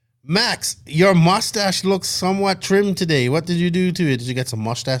Max, your mustache looks somewhat trimmed today. What did you do to it? Did you get some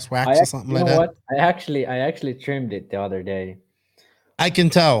mustache wax or something You like know that? what? I actually trimmed it the other day. I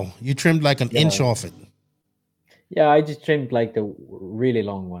can tell you trimmed like an inch Yeah, off it. yeah. I just trimmed like the really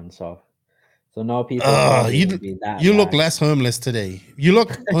long ones off. So now people thought it You wouldn't be that you look bad. less homeless today. You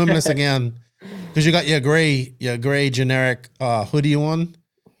look homeless again because you got your gray generic hoodie on.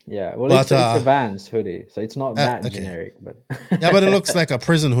 Yeah. Well, But it's a Vans hoodie, so it's not that okay, generic, but yeah, but it looks like a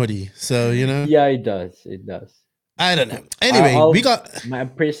prison hoodie. So yeah, it does. It does. I don't know. I, Anyway, we I'll got my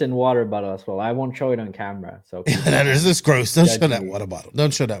prison water bottle as well. I won't show it on camera, so people that is can this gross. Don't show judge that me. water bottle.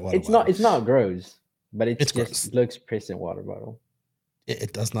 Don't show that water It's not. bottle. It's not gross, but it's It's just gross. looks prison water bottle.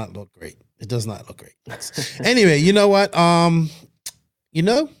 It does not look great. It does not look great. Anyway, you know what?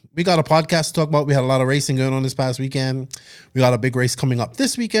 We got a podcast to talk about. We had a lot of racing going on this past weekend. We got a big race coming up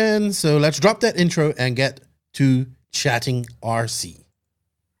this weekend. So let's drop that intro and get to chatting RC.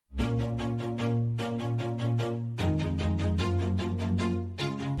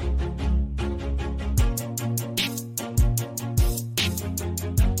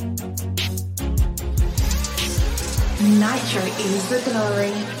 Nitro is the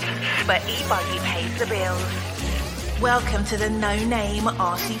glory, but e-buggy pays the bills. Welcome to the No Name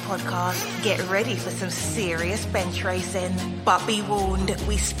RC podcast. Get ready for some serious bench racing. But be warned,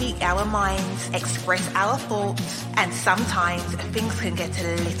 we speak our minds, express our thoughts, and sometimes things can get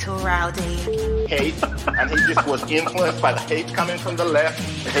a little rowdy. Hate, and he just was influenced by the hate coming from the left,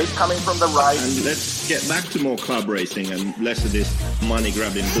 the hate coming from the right. And let's get back to more club racing and less of this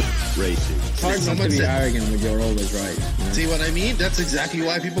money-grabbing book racing. It's hard not to be arrogant when you're always right. You know? See what I mean? That's exactly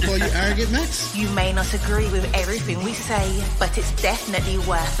why people call you arrogant, Max. You may not agree with everything we say, but it's definitely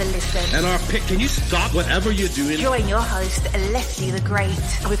worth a listen. And our pick, can you stop whatever you're doing? Join your host, Lefty the Great,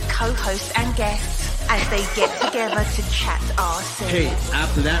 with co-hosts and guests as they get together to chat RC. Hey,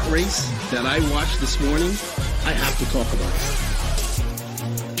 after that race that I watched this morning, I have to talk about it.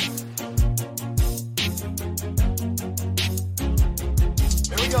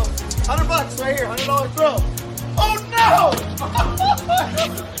 Here we go. $100 right here, $100 throw. Oh no!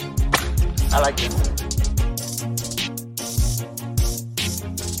 I like this.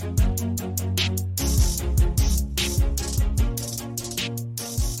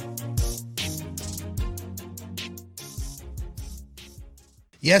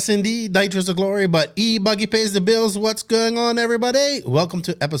 Yes, indeed. Nitro's the glory, but E-Buggy pays the bills. What's going on, everybody? Welcome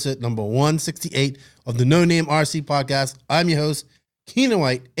to episode number 168 of the No Name RC podcast. I'm your host, Keenan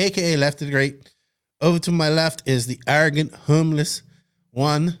White, a.k.a. Lefty the Great. Over to my left is the arrogant, homeless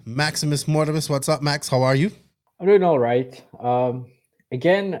one, Maximus Mortimus. What's up, Max? How are you? I'm doing all right.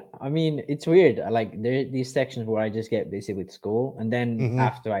 Again, I mean, it's weird. Like there are these sections where I just get busy with school, and then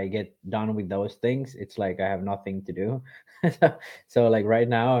after I get done with those things, it's like I have nothing to do. So like right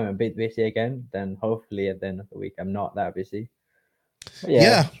now, I'm a bit busy again. Then hopefully at the end of the week, I'm not that busy. But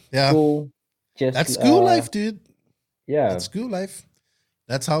Yeah. School, just That's school life, dude. Yeah, That's school life.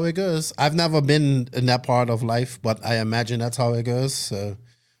 That's how it goes. I've never been in that part of life, but I imagine that's how it goes. So,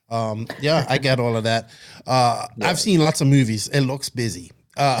 yeah, I get all of that. I've seen lots of movies. It looks busy.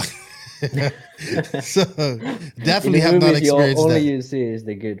 So definitely have not experienced only that. you see is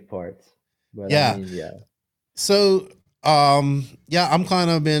the good parts. But Yeah. I mean, yeah. So, I'm kind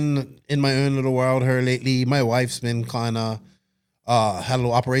of been in my own little world here lately. My wife's been kind of had a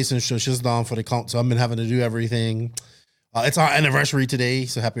little operation, so she's down for the count. So I've been having to do everything. It's our anniversary today,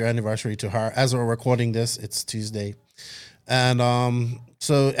 so happy anniversary to her. As we're recording this, it's Tuesday, and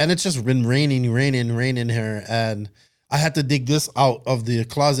it's just been raining here, and I had to dig this out of the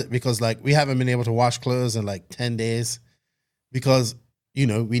closet because like we haven't been able to wash clothes in like 10 days because we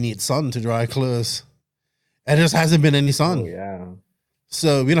need sun to dry clothes. And there just hasn't been any sun. Oh, yeah.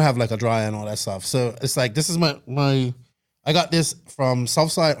 So we don't have like a dryer and all that stuff. So it's like, this is my I got this from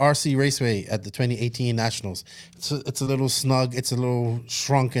Southside RC Raceway at the 2018 Nationals. It's a little snug. It's a little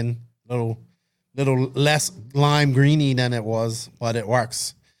shrunken, little less lime greeny than it was, but it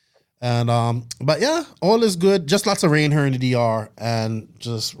works. And, but yeah, all is good. Just lots of rain here in the DR and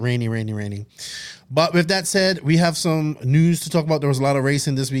just rainy. But with that said, we have some news to talk about. There was a lot of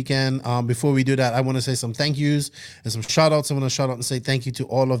racing this weekend. Before we do that, I want to say some thank yous and some shout outs. I want to shout out and say thank you to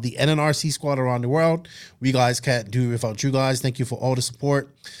all of the NNRC squad around the world. We guys can't do it without you guys. Thank you for all the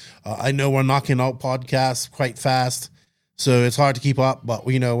support. I know we're knocking out podcasts quite fast, so it's hard to keep up, but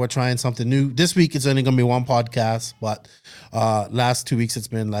we're trying something new. This week, it's only going to be one podcast, but last 2 weeks, it's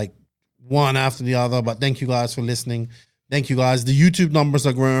been like one after the other. But thank you guys for listening. Thank you guys. The YouTube numbers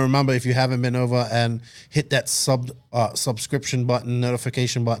are growing. Remember, if you haven't been over and hit that subscription button,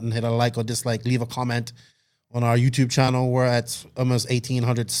 notification button, hit a like or dislike, leave a comment on our YouTube channel. We're at almost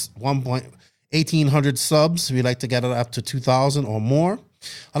 1,800 subs. We'd like to get it up to 2,000 or more.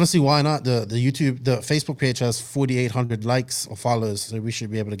 I don't see why not. The Facebook page has 4,800 likes or follows, so we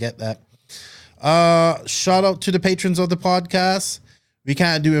should be able to get that. Shout out to the patrons of the podcast. We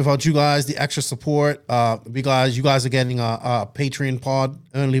can't do it without you guys, the extra support. You guys are getting a Patreon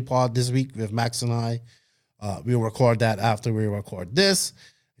only pod this week with Max and I. We'll record that after we record this.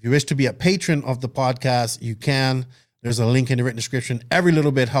 If you wish to be a patron of the podcast, you can. There's a link in the written description. Every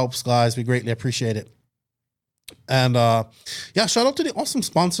little bit helps, guys. We greatly appreciate it. And shout out to the awesome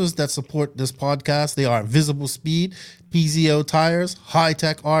sponsors that support this podcast. They are Visible Speed, PZO Tires, High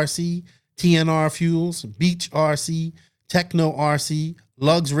Tech RC, TNR Fuels, Beach RC, Techno RC,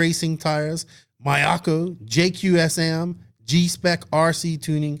 Lugs Racing Tires, Mayako, JQSM, G-Spec RC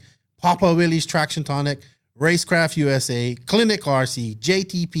Tuning, Papa Willie's Traction Tonic, Racecraft USA, Clinic RC,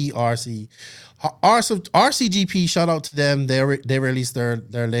 JTP RC, RCGP. Shout out to them. They released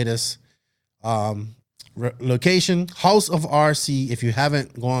their latest location, House of RC. If you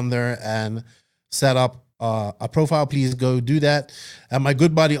haven't gone there and set up a profile, please go do that. And my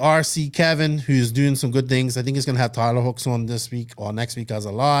good buddy RC Kevin, who's doing some good things. I think he's gonna have Tyler Hooks on this week or next week as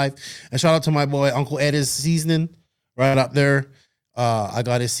a live. And shout out to my boy Uncle Ed's seasoning right up there. I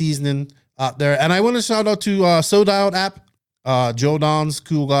got his seasoning out there. And I want to shout out to Sold Out app. Joe Don's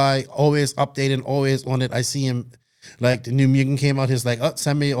cool guy, always updating, always on it. I see him, like the new Mugen came out. He's like,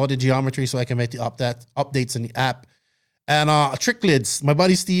 send me all the geometry so I can make the updates in the app. And Trick Lids, my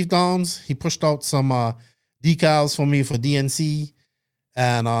buddy Steve Downs, he pushed out some decals for me for DNC.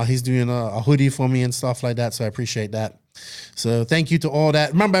 And he's doing a hoodie for me and stuff like that. So I appreciate that. So thank you to all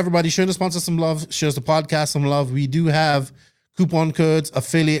that. Remember, everybody, show the sponsor some love, show the podcast some love. We do have coupon codes,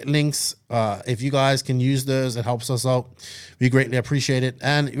 affiliate links. If you guys can use those, it helps us out. We greatly appreciate it.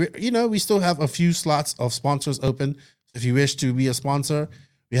 And, we still have a few slots of sponsors open. If you wish to be a sponsor,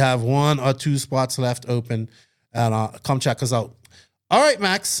 we have 1 or 2 spots left open. And come check us out. All right,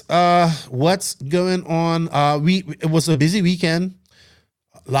 Max, what's going on? It was a busy weekend.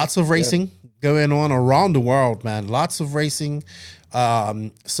 Lots of racing going on around the world, man. Lots of racing.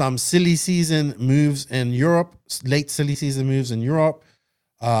 Some silly season moves in Europe, late silly season moves in Europe.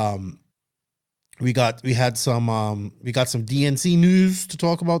 We got some DNC news to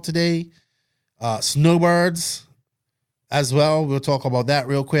talk about today. Snowbirds as well. We'll talk about that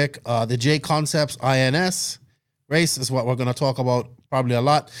real quick. The J Concepts INS race is what we're going to talk about probably a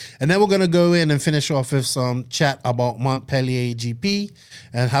lot. And then we're going to go in and finish off with some chat about Montpellier GP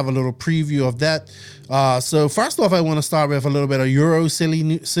and have a little preview of that. So first off, I want to start with a little bit of Euro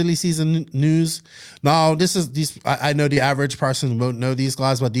silly season news. Now, I know the average person won't know these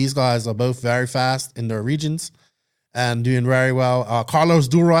guys, but these guys are both very fast in their regions and doing very well. Carlos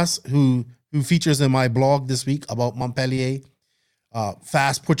Duras, who features in my blog this week about Montpellier,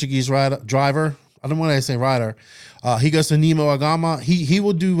 fast Portuguese driver. I don't want to say rider. He goes to Nemo Agama. He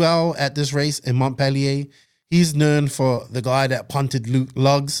will do well at this race in Montpellier. He's known for the guy that punted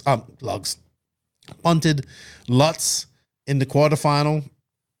punted Lutz in the quarterfinal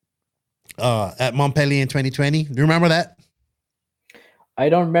at Montpellier in 2020. Do you remember that? I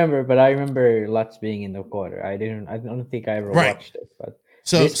don't remember, but I remember Lutz being in the quarter. I don't think I ever watched it, but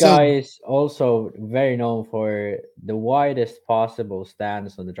this guy is also very known for the widest possible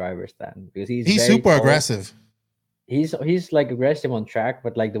stance on the driver's stand because he's super tall. Aggressive. He's like aggressive on track,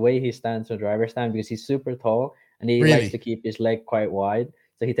 but like the way he stands on driver's stand because he's super tall and he likes to keep his leg quite wide,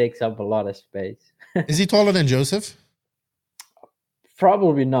 so he takes up a lot of space. Is he taller than Joseph?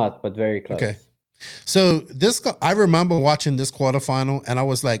 Probably not, but very close. Okay. So this guy, I remember watching this quarterfinal, and I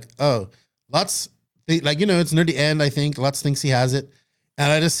was like, "Oh, Lutz!" It's near the end. I think Lutz thinks he has it. And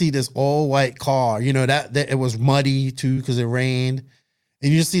I just see this all white car, that it was muddy too because it rained.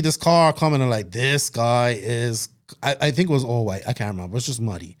 And you just see this car coming and like, this guy is, I think it was all white. I can't remember. It was just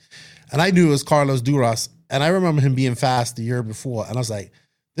muddy. And I knew it was Carlos Duras. And I remember him being fast the year before. And I was like,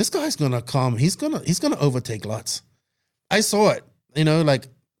 this guy's going to come. He's going to overtake Lutz. I saw it,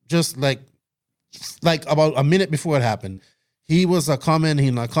 just like about a minute before it happened. He was coming,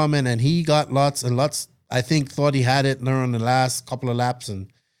 and he got Lutz, and Lutz, I think, thought he had it during the last couple of laps,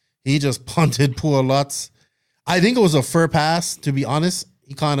 and he just punted poor Lutz. I think it was a fair pass, to be honest.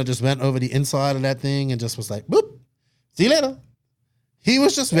 He kind of just went over the inside of that thing and just was like, boop, see you later. He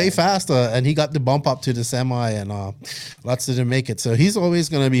was just way faster, and he got the bump up to the semi, and Lutz didn't make it. So he's always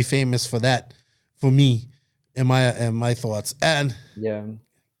going to be famous for that, for me, in my thoughts. And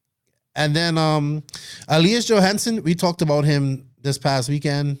then Elias Johansson, we talked about him this past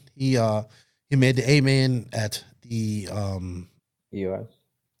weekend. He made the A-main at the US.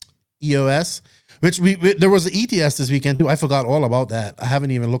 EOS, which there was an ETS this weekend too. I forgot all about that. I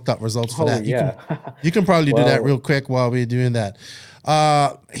haven't even looked up results for that. You can probably do that real quick while we're doing that.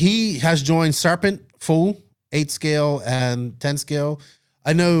 He has joined Serpent full 8 scale and 10 scale.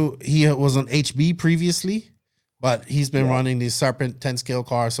 I know he was on HB previously, but he's been running these Serpent 10 scale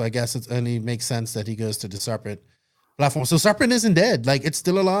cars, so I guess it only makes sense that he goes to the Serpent platform. So Serpent isn't dead. Like, it's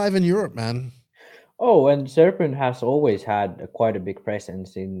still alive in Europe, man. Oh, and Serpent has always had quite a big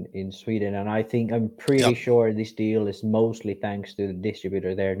presence in Sweden, and I'm pretty sure this deal is mostly thanks to the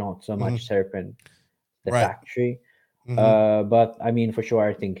distributor there, not so much Serpent, the factory. But I mean, for sure,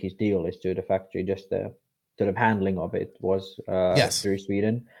 I think his deal is to the factory. Just the sort of handling of it was through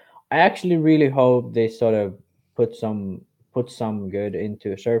Sweden. I actually really hope they sort of put some good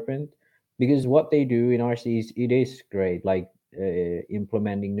into Serpent, because what they do in RCs, it is great. Like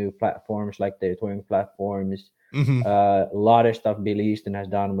implementing new platforms like the touring platforms, a lot of stuff Billy Easton has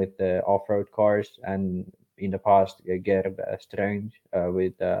done with the off-road cars, and in the past Gerb Strange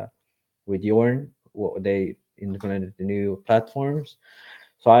with Jorn, they implemented the new platforms.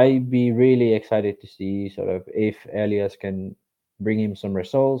 So I'd be really excited to see sort of if Elias can bring him some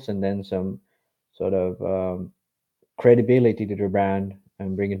results and then some sort of credibility to the brand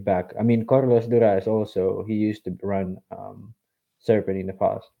and bring it back. I mean, Carlos Dura is also, he used to run Serpent in the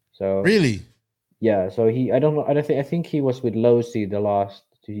past. So really, yeah. So I think he was with Losi the last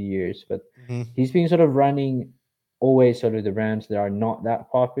 2 years, but he's been sort of running always sort of the brands that are not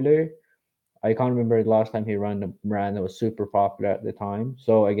that popular. I can't remember the last time he ran a brand that was super popular at the time.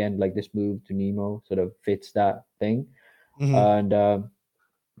 So again, like this move to Nemo sort of fits that thing. And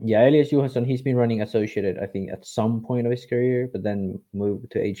Elias Johansson, he's been running Associated, I think, at some point of his career, but then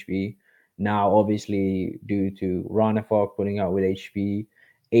moved to HB. Now, obviously, due to Ronafog putting out with HB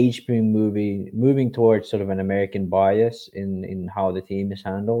moving towards sort of an American bias in how the team is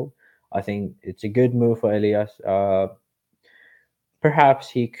handled. I think it's a good move for Elias. Perhaps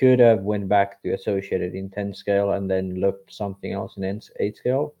he could have went back to Associated in 10 scale and then looked something else in 8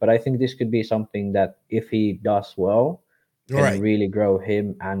 scale. But I think this could be something that, if he does well, can really grow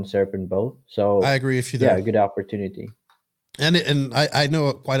him and Serpent both. So I agree with you there. Yeah, good opportunity. And I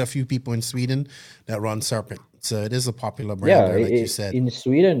know quite a few people in Sweden that run Serpent, so it is a popular brand there, like you said. In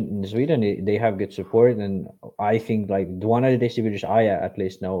Sweden, they have good support, and I think like one of the distributors I at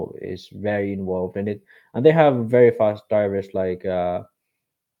least know is very involved in it, and they have very fast drivers like can't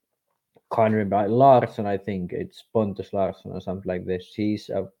remember, Larsson. I think it's Pontus Larsson or something like this. He's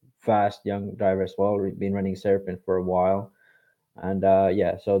a fast young driver as well. We've been running Serpent for a while. And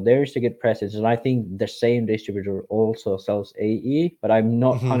so there's a good presence, and I think the same distributor also sells AE, but I'm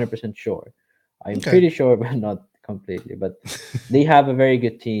not 100% sure. I'm pretty sure, but not completely. But they have a very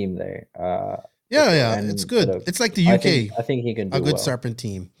good team there. It's good. Sort of, it's like the UK. I think he can do a good Serpent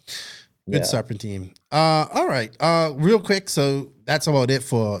team. Good Serpent team. All right. Real quick. So that's about it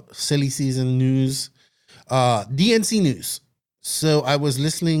for silly season news. DNC news. So I was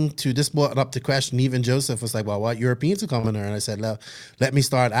listening to this, brought up the question. Even Joseph was like, well, what Europeans are coming there? And I said, let me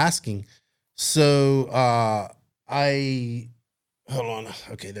start asking. So hold on.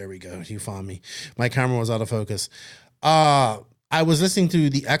 Okay, there we go. You found me. My camera was out of focus. I was listening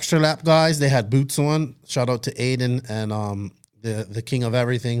to the Extra Lap guys. They had boots on. Shout out to Aiden and the king of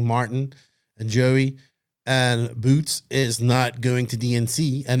everything, Martin and Joey. And Boots is not going to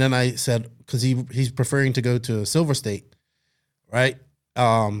DNC. And then I said, because he's preferring to go to Silver State. Right.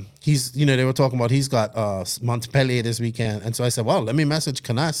 He's, they were talking about he's got Montpellier this weekend. And so I said, well, let me message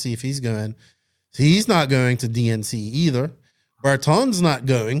Canas, see if he's going. So he's not going to DNC either. Berton's not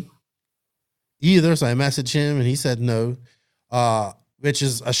going either. So I messaged him and he said no, which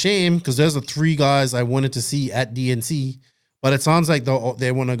is a shame because there's the 3 guys I wanted to see at DNC. But it sounds like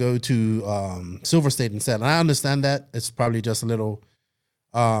they want to go to Silver State instead. And I understand that. It's probably just a little...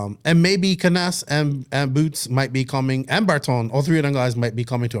 and maybe Canas and Boots might be coming, and Barton, all 3 of them guys might be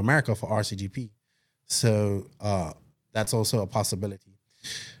coming to America for RCGP. So that's also a possibility.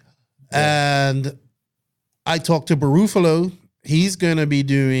 Yeah. And I talked to Barufalo. He's gonna be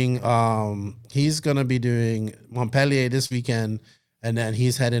doing Montpellier this weekend, and then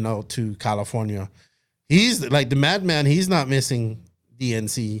he's heading out to California. He's like the madman. He's not missing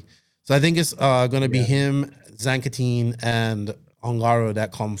DNC. So I think it's gonna be him, Zancatine, and Ongaro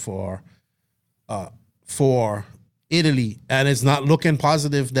that come for Italy, and it's not looking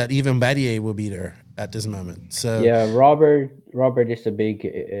positive that even Battier will be there at this moment. So yeah, Robert is a big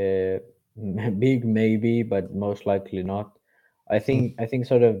maybe, but most likely not. I think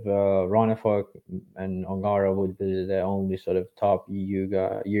sort of Ronafog and Ongaro would be the only sort of top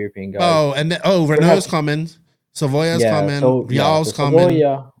European guys. Oh, and Renault's coming. Savoya's coming. So Rial's coming.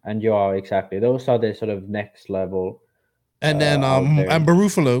 Savoya and Joao, exactly. Those are the sort of next level. And then and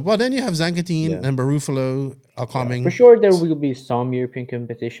Barufalo. Well, then you have Zankatine and Barufalo are coming. For sure, there will be some European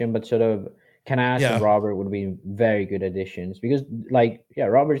competition, but sort of Canas and Robert would be very good additions because, like,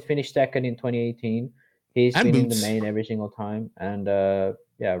 Robert finished second in 2018. He's been in the main every single time, and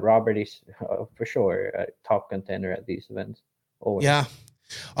Robert is for sure a top contender at these events. Always. Yeah.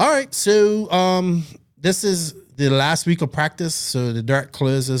 All right. So this is the last week of practice. So the dirt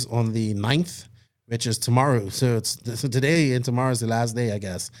closes on the 9th, which is tomorrow. So today and tomorrow is the last day, I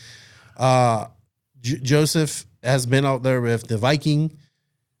guess. Joseph has been out there with the Viking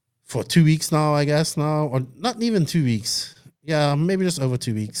for 2 weeks now, I guess now, or not even 2 weeks. Yeah, maybe just over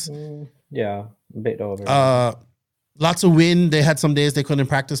 2 weeks. Yeah, a bit over. Lots of wind. They had some days they couldn't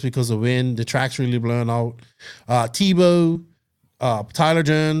practice because of wind. The track's really blown out. Tebow, Tyler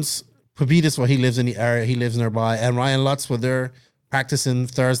Jones, Papitas, well, he lives in the area. He lives nearby. And Ryan Lutz were there practicing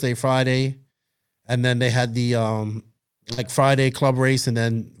Thursday, Friday. And then they had the Friday club race, and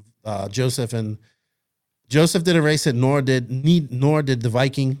then Joseph didn't race it, nor did the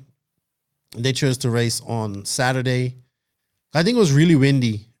Viking. They chose to race on Saturday. I think it was really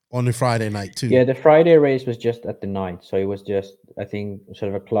windy on the Friday night too. Yeah, the Friday race was just at the night, so it was just, I think, sort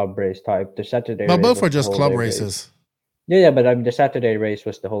of a club race type. The Saturday. But both were just club races. Yeah, but I mean, the Saturday race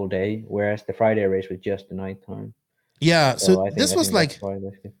was the whole day, whereas the Friday race was just the nighttime. Yeah, so this was like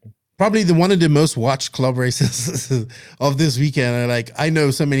probably one of the most watched club races of this weekend. And like, I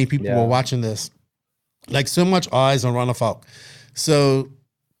know so many people were watching this, like so much eyes on Runner Falk. So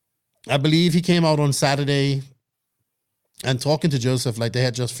I believe he came out on Saturday and talking to Joseph, like they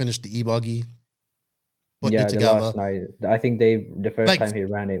had just finished the e-buggy, putting it together. The last night. I think the first time he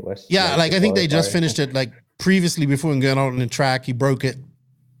ran it was. Yeah, like I think they just finished it like previously before going out on the track. He broke it.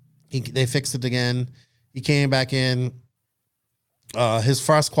 They fixed it again. He came back in. His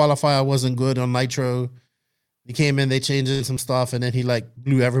first qualifier wasn't good on nitro. He came in, they changed some stuff, and then he like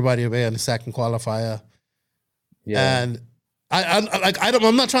blew everybody away on the second qualifier. Yeah, and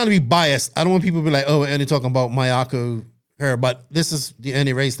I'm not trying to be biased. I don't want people to be like, oh, we're only talking about Mayako here, but this is the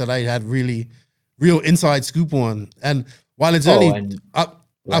only race that I had real inside scoop on. And while it's only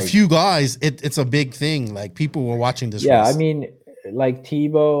a few guys, it's a big thing. Like people were watching this race. Yeah, I mean, like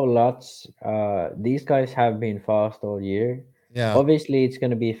Tebow, Lutz, these guys have been fast all year. Yeah. Obviously, it's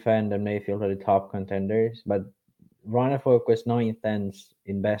going to be Fend and Mayfield are the top contenders, but Ronnefalk was 9th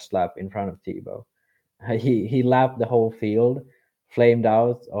in best lap in front of Tebow. He lapped the whole field, flamed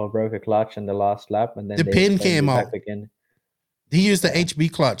out or broke a clutch in the last lap, and then the pin came out again. He used the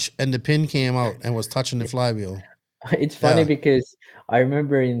HB clutch, and the pin came out and was touching the flywheel. It's funny because I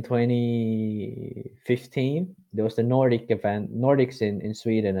remember in 2015 there was the Nordics in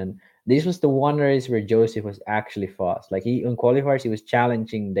Sweden, and this was the one race where Joseph was actually fast. Like on qualifiers, he was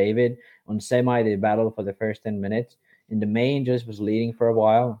challenging David. On semi, they battled for the first 10 minutes. In the main, Joseph was leading for a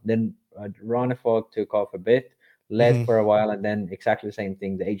while. Then Ronnefalk took off a bit, led for a while, and then exactly the same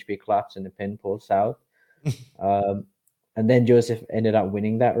thing. The HB clutch and the pin pulls out. And then Joseph ended up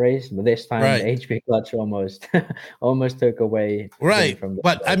winning that race. But this time, the HB clutch almost took away. From the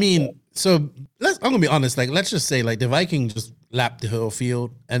but I mean, so I'm going to be honest. Like, let's just say, like, the Viking just lapped the whole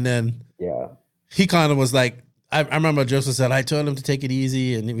field. And then he kind of was like, I remember Joseph said, I told him to take it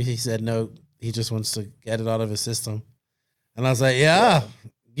easy. And he said, no, he just wants to get it out of his system. And I was like,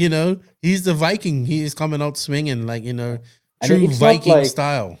 you know, he's the Viking. He is coming out swinging, like, you know, true Viking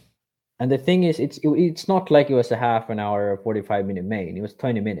style. And the thing is, it's not like it was a half an hour or 45-minute main. It was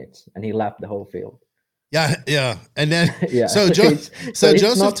 20 minutes, and he lapped the whole field. Yeah. And then, so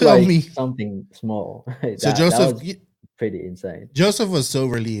Joseph told like me something small. Joseph, that was pretty insane. Joseph was so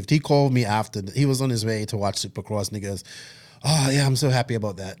relieved. He called me after. He was on his way to watch Supercross, and he goes, oh, yeah, I'm so happy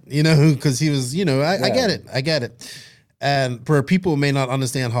about that. You know, because he was, you know, I get it. And for people who may not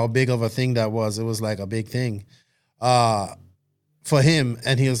understand how big of a thing that was, it was like a big thing. For him,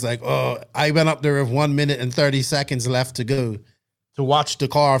 and he was like, oh, I went up there with 1 minute and 30 seconds left to go to watch the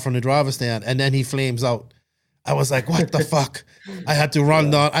car from the driver's stand, and then he flames out. I was like, what the fuck? I had to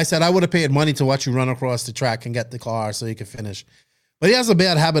run down. I said, I would have paid money to watch you run across the track and get the car so you could finish. But he has a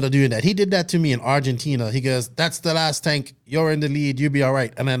bad habit of doing that. He did that to me in Argentina. He goes, that's the last tank. You're in the lead. You'll be all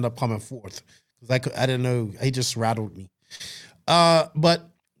right. And I ended up coming fourth because I didn't know. He just rattled me. But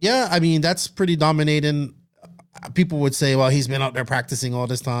yeah, I mean, that's pretty dominating. People would say, well, he's been out there practicing all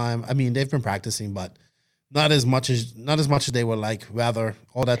this time. I mean, they've been practicing, but not as much as they would like, rather,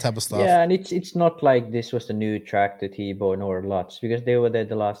 all that type of stuff. Yeah, and it's not like this was a new track to Tebow nor Lutz, because they were there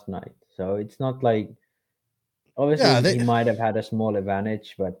the last night. So it's not like Obviously, Yeah, he might have had a small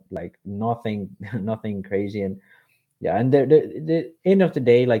advantage, but like nothing, nothing crazy. And yeah, and the end of the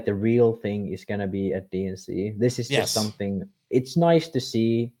day, like the real thing is gonna be at DNC. This is just yes. something. It's nice to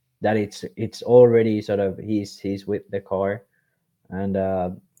see that it's already sort of he's with the car, and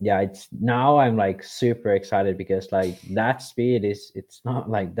yeah, it's now I'm like super excited because like that speed is it's not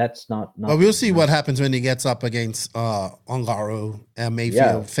like that's not But we'll nothing, see what happens when he gets up against Ongaro and Yeah,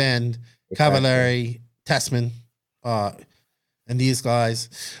 Mayfield, Fend, exactly. Cavallari, Tessman, uh, and these guys.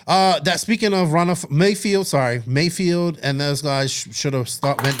 That speaking of Mayfield and those guys should have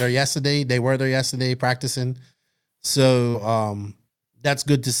went there yesterday. They were there yesterday practicing. So that's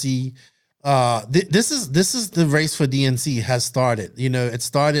good to see. This is the race for DNC has started. You know, it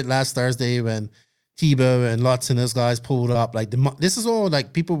started last Thursday when Tebow and Lutz and those guys pulled up. Like this is all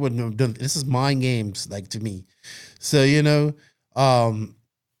like people would have done. This is mind games, like to me. So you know,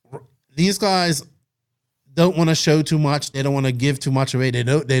 these guys don't want to show too much. They don't want to give too much away. They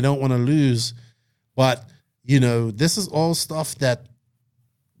don't want to lose. But you know, this is all stuff that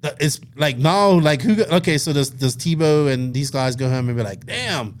it's like now, like who? Okay, so does Tebow and these guys go home and be like,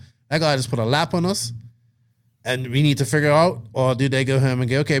 damn, that guy just put a lap on us, and we need to figure out, or do they go home and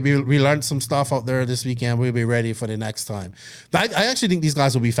go, okay, we learned some stuff out there this weekend, we'll be ready for the next time. But I actually think these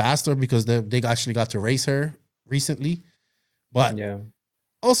guys will be faster because they actually got to race her recently. But Yeah.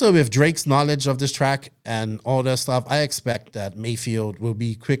 also with Drake's knowledge of this track and all that stuff, I expect that Mayfield will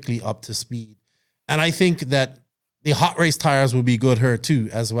be quickly up to speed, and I think that the hot race tires will be good here too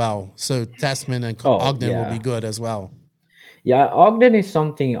as well. So Tessman and Ogden will be good as well. Yeah, Ogden is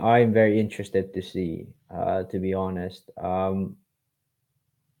something I'm very interested to see. To be honest, are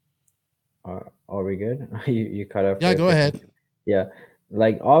we good? You cut off Yeah, for a go second. ahead. Yeah,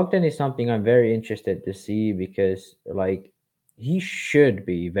 like Ogden is something I'm very interested to see because like he should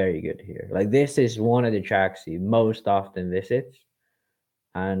be very good here. Like this is one of the tracks he most often visits,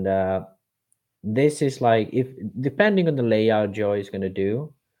 and this is like if depending on the layout Joe is gonna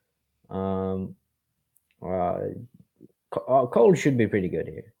do, um, uh, Cole should be pretty good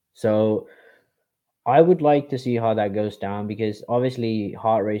here. So I would like to see how that goes down because obviously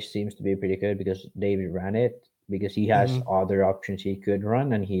Hot Race seems to be pretty good because David ran it because he has Mm-hmm. other options he could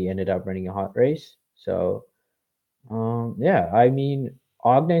run and he ended up running a Hot Race. So yeah, I mean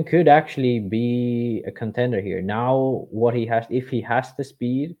Ogden could actually be a contender here. Now what he has if he has the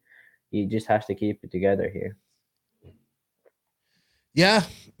speed, he just has to keep it together here. Yeah,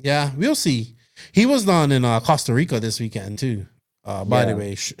 yeah, we'll see. He was down in Costa Rica this weekend too. By the Yeah.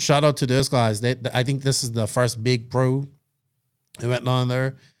 way, shout out to those guys. I think this is the first big pro that went down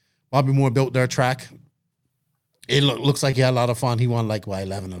there. Bobby Moore built their track. It looks like he had a lot of fun. He won like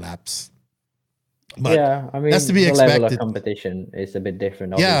 11 laps. But Yeah, I that's to mean be the level of expected. competition is a bit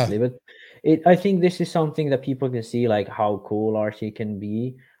different, Yeah. obviously, but I think this is something that people can see, like how cool RC can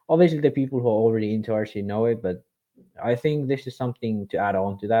be. Obviously, the people who are already into RC know it, but I think this is something to add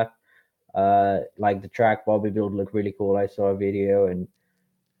on to that. Like the track Bobby build looked really cool. I saw a video, and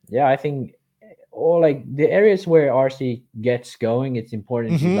yeah, I think all like the areas where RC gets going, it's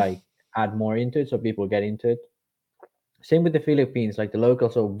important to Mm-hmm. like add more into it so people get into it. Same with the Philippines, like the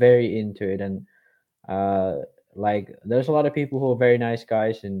locals are very into it, and uh like there's a lot of people who are very nice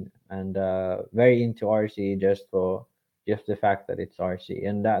guys and very into RC just for just the fact that it's RC,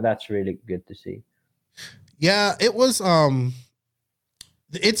 and that's really good to see. Yeah, it was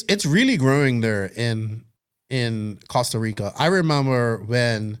it's really growing there in Costa Rica. I remember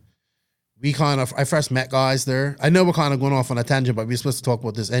when I first met guys there. I know we're kind of going off on a tangent, but we're supposed to talk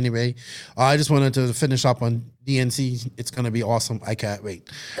about this anyway. I just wanted to finish up on DNC. It's gonna be awesome. I can't wait.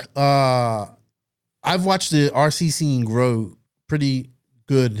 I've watched the RC scene grow pretty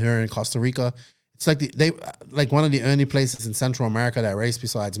good here in Costa Rica. It's like they like one of the only places in Central America that race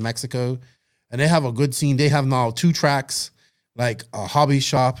besides Mexico, and they have a good scene. They have now 2 tracks, like a hobby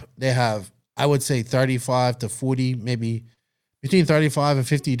shop. They have, I would say, 35 to 40, maybe between 35 and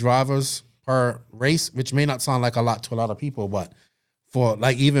 50 drivers per race, which may not sound like a lot to a lot of people, but for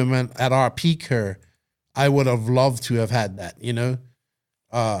like even when at our peak here, I would have loved to have had that, you know.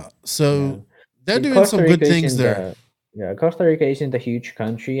 Yeah, So they're doing Costa some good Rica things isn't there. a yeah Costa Rica isn't a huge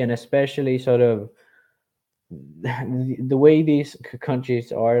country, and especially sort of the way these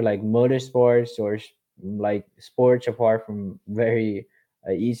countries are like motorsports or like sports apart from very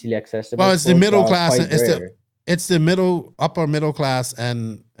easily accessible Well, it's the sports middle are class. quite rare. It's the middle upper middle class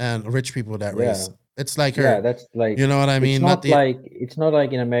and rich people that Yeah, race. It's like yeah, her, that's like you know what I it's mean? Not not the like it's not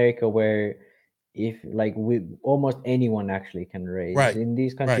like in America where if like we almost anyone actually can race. right, In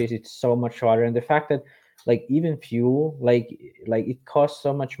these right. countries it's so much harder, and the fact that like even fuel, like it costs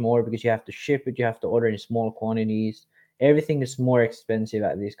so much more because you have to ship it, you have to order in small quantities. Everything is more expensive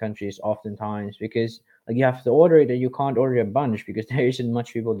at these countries oftentimes because like you have to order it and you can't order a bunch because there isn't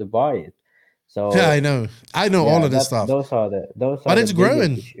much people to buy it. Yeah, So I know all yeah, of this that stuff, those are but the it's biggest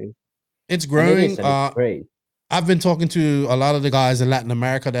growing. issues. It's And it growing. is, and it's great. I've been talking to a lot of the guys in Latin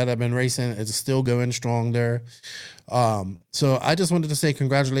America that have been racing. It's still going strong there. So I just wanted to say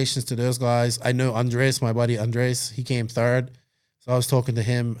congratulations to those guys. I know Andres, my buddy Andres, he came third. So I was talking to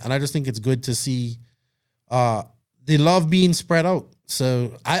him, and I just think it's good to see the love being spread out.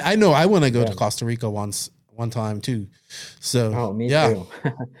 So I know I want to go to Yeah. Costa Rica one time too. So Oh, me yeah. too.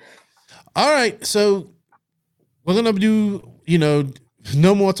 All right. So we're gonna do,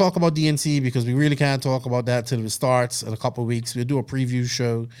 no more talk about DNC because we really can't talk about that till it starts in a couple of weeks. We'll do a preview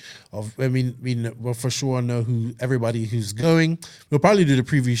show of. We'll for sure know who everybody who's going. We'll probably do the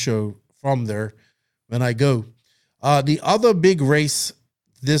preview show from there when I go. The other big race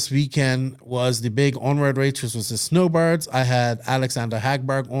this weekend was the big on-road race, which was the Snowbirds. I had Alexander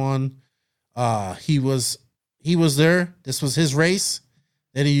Hagberg on. He was there. This was his race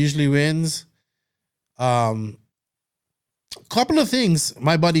that he usually wins. Couple of things.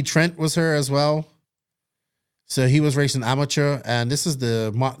 My buddy Trent was here as well. So he was racing amateur, and this is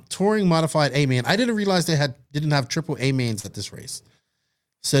the touring modified A main. I didn't realize they didn't have triple A mains at this race.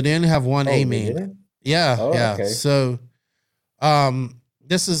 So they only have one A main. Yeah, Oh, yeah. okay. So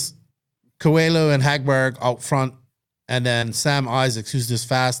this is Coelho and Hagberg out front, and then Sam Isaacs, who's this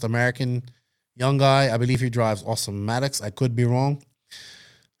fast American young guy. I believe he drives Awesome-Matics. I could be wrong.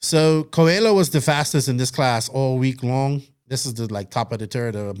 So Coelho was the fastest in this class all week long. This is the top of the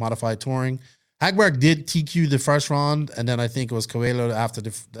tier, the modified touring. Hagberg did TQ the first round, and then I think it was Coelho after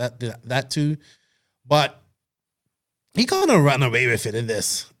that too. But he kind of ran away with it in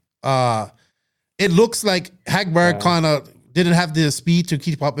this. It looks like Hagberg kind of didn't have the speed to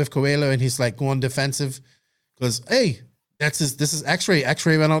keep up with Coelho, and he's going defensive because, hey, this is X-Ray.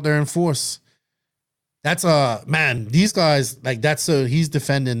 X-Ray went out there in force. That's man, these guys so he's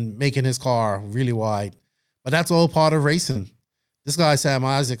defending, making his car really wide. But that's all part of racing. This guy, Sam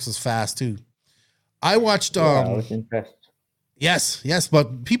Isaacs, was fast too. I watched I was impressed. Yes,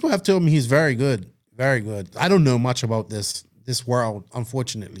 but people have told me he's very good. Very good. I don't know much about this world,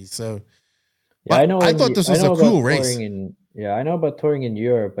 unfortunately. So yeah, I thought this was a cool race. I know about touring in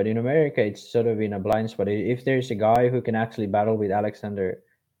Europe, but in America it's sort of in a blind spot. If there's a guy who can actually battle with Alexander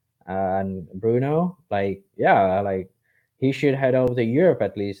and Bruno, he should head over to Europe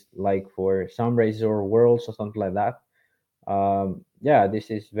at least, for some races or worlds or something like that.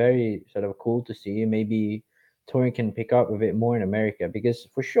 This is very sort of cool to see. Maybe touring can pick up a bit more in America because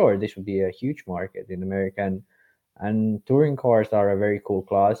for sure this would be a huge market in America, and touring cars are a very cool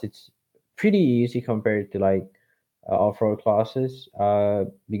class. It's pretty easy compared to off-road classes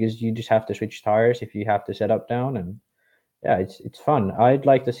because you just have to switch tires if you have to set up down, and it's fun. I'd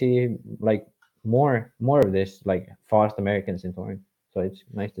like to see more of this fast Americans in touring. So it's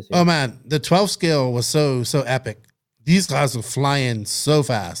nice to see. Oh man, the 12 scale was so epic. These guys were flying so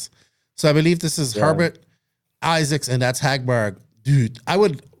fast. So I believe this is Herbert, Isaacs, and that's Hagberg. Dude, I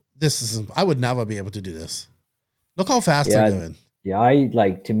would never be able to do this. Look how fast they're going. Yeah,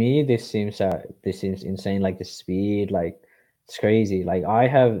 to me this seems insane. The speed, it's crazy. I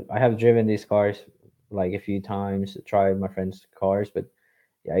have driven these cars a few times, tried my friends' cars, but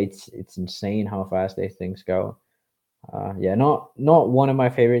it's insane how fast these things go. Not one of my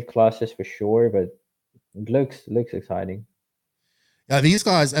favorite classes for sure, but it looks exciting. Yeah, these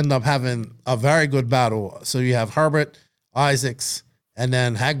guys end up having a very good battle. So you have Herbert, Isaacs, and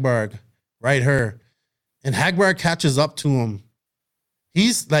then Hagberg right here. And Hagberg catches up to him.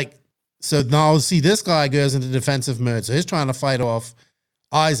 He's so now see this guy goes into defensive mode. So he's trying to fight off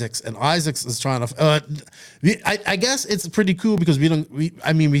Isaacs, and Isaacs is trying to. I guess it's pretty cool because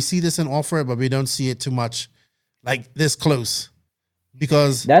we see this in off-road, but we don't see it too much this close.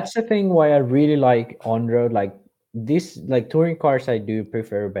 Because that's the thing why I really like on-road. This touring cars I do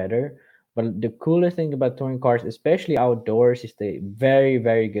prefer better. But the coolest thing about touring cars, especially outdoors, is the very,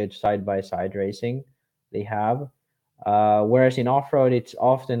 very good side-by-side racing they have. Whereas in off-road, it's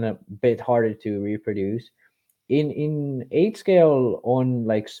often a bit harder to reproduce. In 8 scale on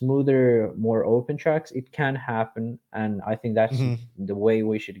smoother, more open tracks, it can happen, and I think that's the way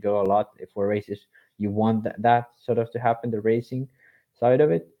we should go a lot for races. You want that sort of to happen, the racing side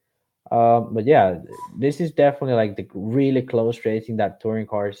of it. But this is definitely the really close racing that touring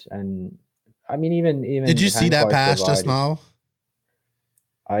cars, and I mean even did you see that pass just now?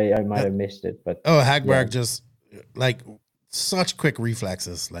 I might have missed it, but Hagberg just such quick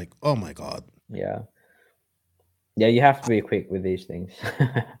reflexes, oh my god. Yeah. Yeah, you have to be quick with these things.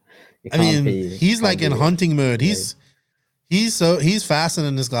 I mean, he's like in hunting mode. He's faster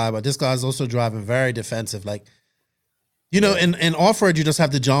than this guy, but this guy's also driving very defensive. Like, you know, in off-road, you just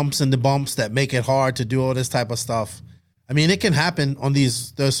have the jumps and the bumps that make it hard to do all this type of stuff. I mean, it can happen on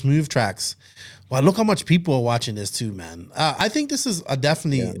those smooth tracks. But look how much people are watching this too, man. I think this is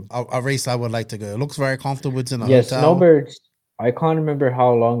definitely a race I would like to go. It looks very comfortable. It's in a hotel. Snowbirds. I can't remember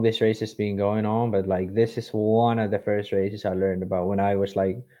how long this race has been going on, but like this is one of the first races I learned about when I was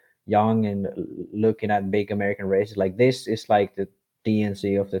like young and looking at big American races. Like this is like the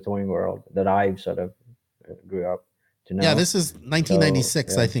DNC of the touring world that I've sort of grew up to know. Yeah, this is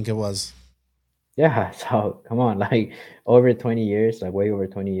 1996, I think it was. Yeah, so come on, like over 20 years, like way over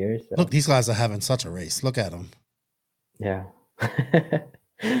 20 years. So. Look, these guys are having such a race. Look at them. Yeah.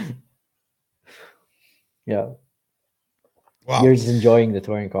 Yeah. Wow. You're just enjoying the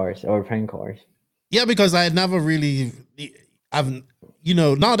touring cars or prank cars. Yeah, because I had never really,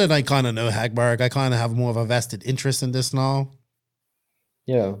 now that I kind of know Hagberg, I kind of have more of a vested interest in this now.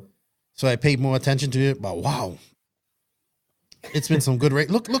 Yeah. So I paid more attention to it, but wow. It's been some good race.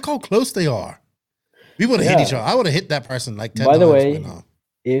 Look how close they are. We would have hit each other. I would have hit that person like 10 times. By the way,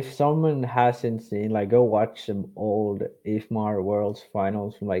 if someone hasn't seen, like, go watch some old IFMAR Worlds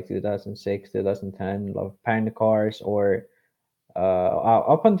Finals from like 2006, 2010, of Pan cars, or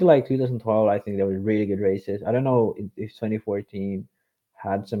up until like 2012, I think there were really good races. I don't know if 2014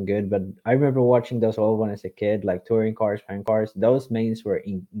 had some good, but I remember watching those all when I was a kid, like touring cars, Pan cars. Those mains were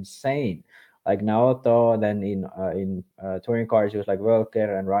insane. Like Naoto, then in touring cars, it was like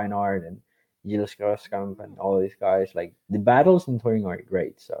Welker and Reinhardt and Gilles Groskamp and all these guys. Like the battles in touring are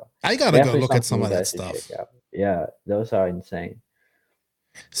great. So I gotta go look at some of that stuff. Yeah, those are insane.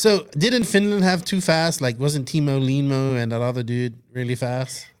 So didn't Finland have too fast? Like wasn't Timo Limo and that other dude really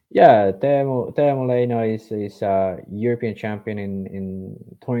fast? Yeah, Teemu Leino is European champion in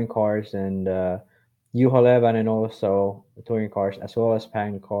touring cars, and Juho Levanen also touring cars as well as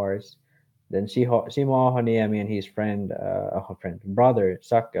Pan cars. Then Simo Ahoniemi and his brother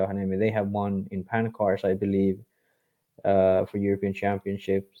Sakko Ahoniemi, they have won in Pan cars, I believe, for European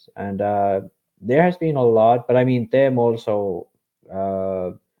championships. And there has been a lot, but I mean, Teemu also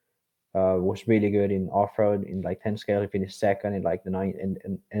was really good in off-road in like 10 scale. He finished second in like the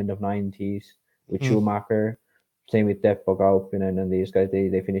end of 90s with Schumacher. Same with Teppo Kauppinen and these guys.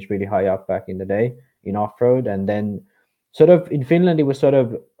 They finished really high up back in the day in off-road. And then sort of in Finland, it was sort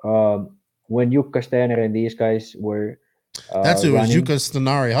of when Jukka Sterner and these guys were that's who it was, Jukka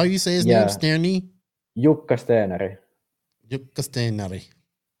Stenari. How you say his name? Sterny? Jukka Sterner. Jukka Stenari.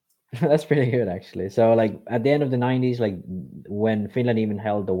 That's pretty good, actually. So, like, at the end of the 90s, like, when Finland even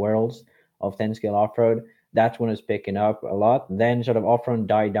held the worlds of 10-scale off-road, that's when it was picking up a lot. Then, sort of, off-road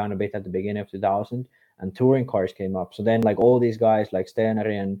died down a bit at the beginning of 2000, and touring cars came up. So then, like, all these guys, like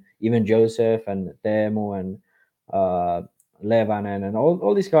Stenari and even Joseph and Teemu and Levanen and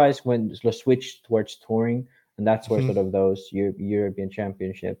all these guys switched towards touring, and that's where sort of those European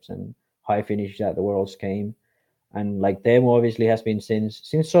championships and high finishes at the worlds came. And like Teemu obviously has been since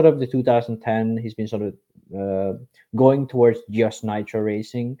sort of the 2010, he's been sort of going towards just nitro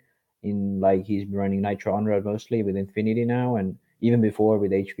racing. In like he's been running nitro on road mostly with Infinity now, and even before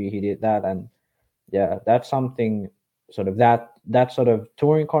with HP he did that. And yeah, that's something sort of that sort of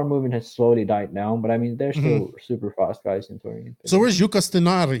touring car movement has slowly died down. But I mean, there's still super fast guys in touring. So where's Jukka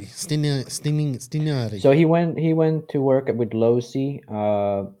Stenari? So he went to work with Losi.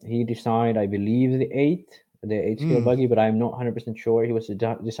 He designed, I believe, the 8-scale buggy, but I'm not 100% sure. He was a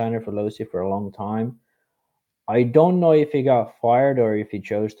designer for Losi for a long time. I don't know if he got fired or if he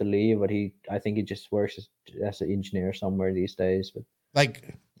chose to leave, but I think he just works as an engineer somewhere these days. But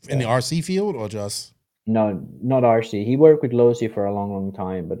like in the RC field or just? No, not RC. He worked with Losi for a long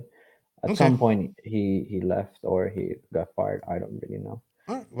time, but at some point he left or he got fired. I don't really know.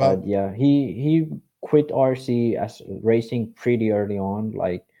 Right, well, but yeah, he quit RC as racing pretty early on.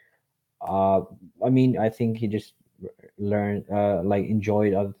 Like, I mean, I think he just learned,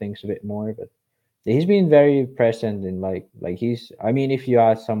 enjoyed other things a bit more. But he's been very present in like he's. I mean, if you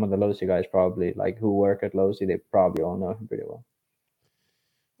ask some of the Losi guys, probably like who work at Losi, they probably all know him pretty well.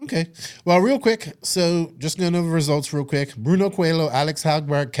 Okay. Well, real quick. So just going over results real quick. Bruno Coelho, Alex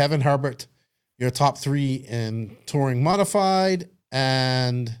Hagberg, Kevin Herbert, your top 3 in touring modified,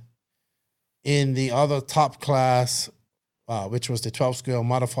 and in the other top class. Which was the 12 scale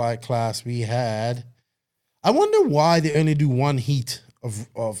modified class we had. I wonder why they only do one heat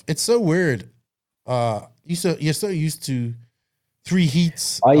of it's so weird. You're so used to 3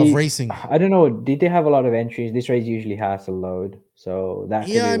 heats of racing. I don't know. Did they have a lot of entries? This race usually has a load. So that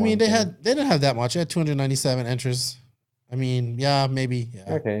could Yeah, be I mean one thing. they didn't have that much. They had 297 entries. I mean, yeah, maybe.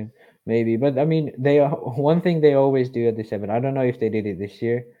 Yeah. Okay, maybe, but I mean, one thing they always do at this event. I don't know if they did it this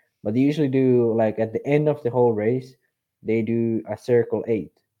year, but they usually do like at the end of the whole race, they do a circle 8.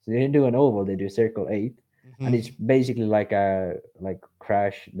 So they didn't do an oval; they do circle 8, and it's Mhm. basically like a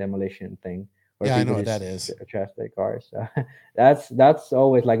crash demolition thing where Yeah, I know people what that just is. trash their cars. So that's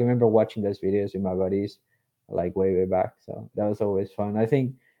always like I remember watching those videos with my buddies, like way back. So that was always fun. I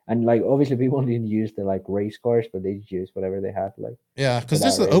think, and like obviously people didn't use the like race cars, but they just used whatever they had like Yeah, for because that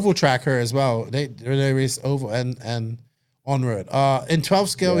there's an race. oval tracker as well. They race oval and on road. In 12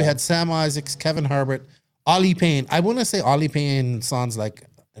 scale, we Yeah. had Sam Isaacs, Kevin Herbert, Ollie Payne. I want to say Ollie Payne sounds like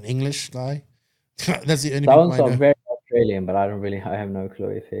an English guy. That's the only people Sounds I so know. very Australian, but I have no clue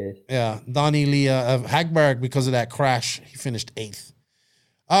if it is. Yeah, Donnie Leah of Hagberg, because of that crash, he finished 8th.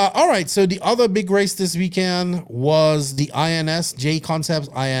 All right, so the other big race this weekend was the INS, J Concepts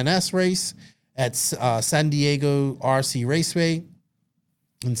INS race at San Diego RC Raceway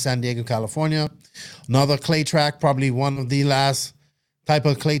in San Diego, California. Another clay track, probably one of the last type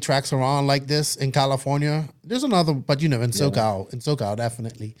of clay tracks around like this in California. There's another, but in Yeah. SoCal,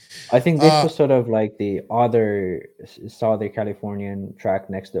 definitely. I think this was sort of like the other Southern Californian track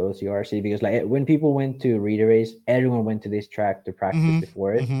next to OCRC because like when people went to Reader Race, everyone went to this track to practice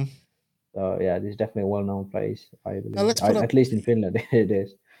before it. Mm-hmm. So yeah, this is definitely a well-known place, I Now believe. let's put up. At least in Finland, it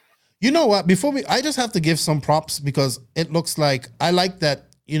is. You know what? I just have to give some props because it looks like I like that.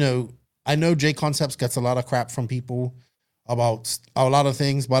 I know J Concepts gets a lot of crap from people about a lot of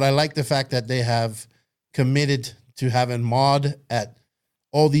things, but I like the fact that they have committed to having Mod at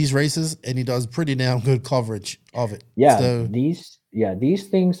all these races, and he does pretty damn good coverage of it. Yeah, So these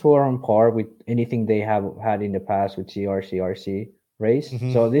things were on par with anything they have had in the past with CRCRC race.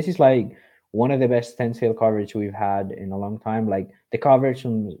 mhm. So this is like one of the best 10 scale coverage we've had in a long time. Like the coverage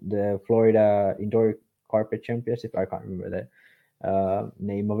from the Florida Indoor Carpet Championship, I can't remember the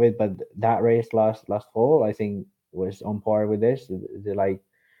name of it, but that race last fall, I think was on par with this. The like,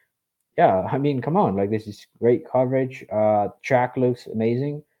 yeah, I mean, come on, like this is great coverage. Track looks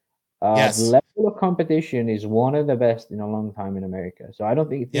amazing. The Yes, level of competition is one of the best in a long time in America. So I don't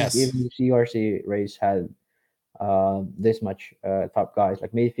think yes, even the CRC race had this much top guys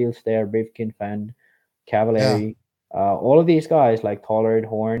like Mayfield's there, Rivkin, Fend, yeah, Cavalieri, all of these guys like Tollard,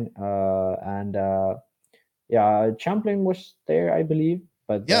 Horn, and yeah, Champlin was there, I believe,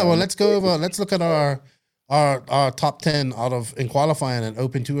 but yeah. Well, not let's sure go if he over. Let's look at our top 10 out of in qualifying and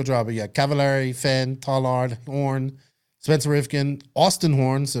open two driver. Yeah, Cavallari, Fenn, Tollard, Horn, Spencer Rifkin, Austin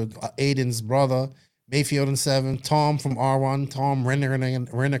Horn, so Aiden's brother, Mayfield in 7, Tom from R1, Tom Renner in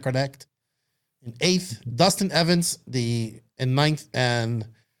 8th, Dustin Evans in 9th, and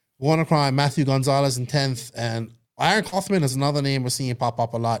WannaCry Matthew Gonzalez in 10th, and Aaron Kaufman is another name we're seeing pop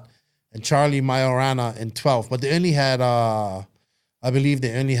up a lot, and Charlie Majorana in 12th. But they only had I believe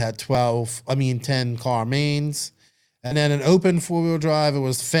they only had 10 car mains. And then an open four-wheel drive, it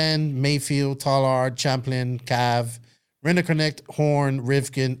was Fenn, Mayfield, Tollard, Champlin, Cav, Renner Connect, Horn,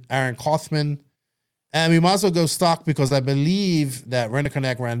 Rivkin, Aaron Kaufman. And we might as well go stock because I believe that Renner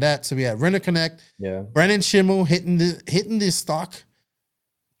Connect ran that. So we had Renner Connect, yeah. Brennan Schimmel hitting this stock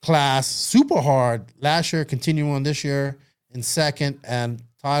class super hard last year, continuing on this year in second, and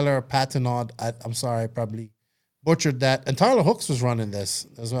Tyler Patinod. I'm sorry, I probably butchered that. And Tyler Hooks was running this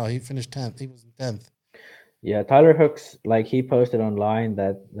as well. He finished 10th. He was in 10th. Yeah, Tyler Hooks, like he posted online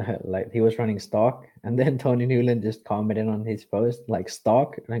that like he was running stock, and then Tony Newland just commented on his post like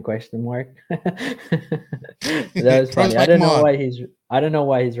stock and a question mark. That was Pros funny. like mod. I don't know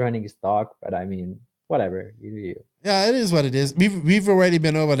why he's running stock, but I mean whatever you do. You. Yeah, it is what it is. We've already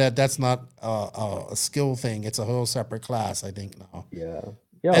been over that. That's not a skill thing. It's a whole separate class, I think now. Yeah.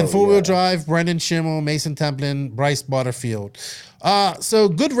 And four-wheel drive, Brendan Schimmel, Mason Templin, Bryce Butterfield. So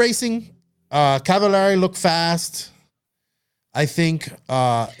good racing. Cavallari looked fast. I think,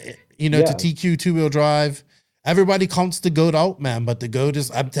 to TQ two-wheel drive. Everybody counts the GOAT out, man. But the GOAT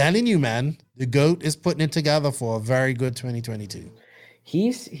is, I'm telling you, man, the GOAT is putting it together for a very good 2022.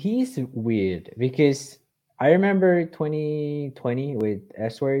 He's weird because I remember 2020 with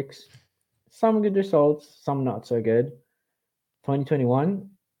S-Works, some good results, some not so good. 2021,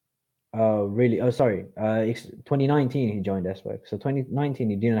 2019 he joined S-Works. So 2019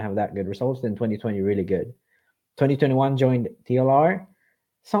 he didn't have that good results. Then 2020 really good. 2021 joined TLR.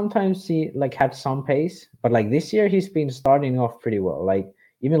 Sometimes he like had some pace, but like this year he's been starting off pretty well. Like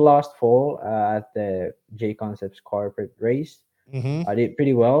even last fall at the J Concepts corporate race, I did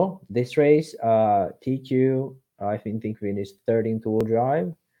pretty well. This race, TQ, I think finished third in two-wheel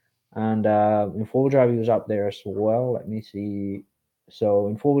drive, and in full drive he was up there as well. Let me see. So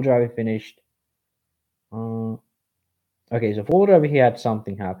in full drive, he finished. Okay, so full drive, he had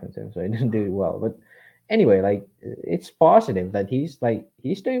something happen to him, so he didn't do well. But anyway, like it's positive that he's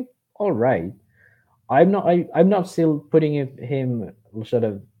doing all right. I'm not still putting him sort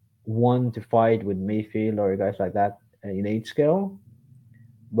of one to fight with Mayfield or guys like that in 8 scale.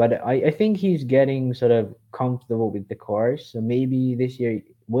 But I think he's getting sort of comfortable with the cars. So maybe this year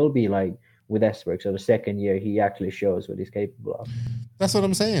will be like with Esberg. So the second year he actually shows what he's capable of. That's what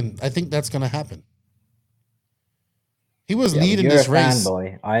I'm saying. I think that's going to happen. He was Yeah, but leading you're this a race.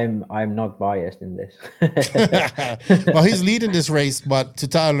 fanboy. I'm not biased in this. Well, he's leading this race, but to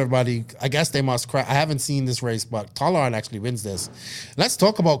tell everybody, I guess they must cry. I haven't seen this race, but Tallard actually wins this. Let's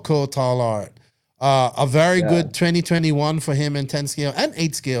talk about Cole Tallard. A very good 2021 for him in 10 scale and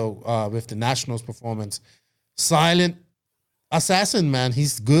 8 scale with the Nationals performance. Silent assassin, man.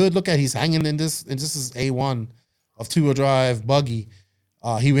 He's good. Look at he's hanging in this, and this is A1 of 2-wheel drive buggy.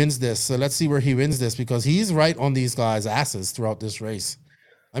 He wins this. So let's see where he wins this because he's right on these guys' asses throughout this race.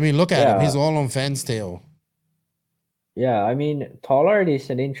 I mean, look at him. He's all on Fenn's tail. Yeah, I mean, Tollard is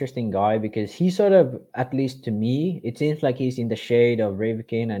an interesting guy because he sort of, at least to me, it seems like he's in the shade of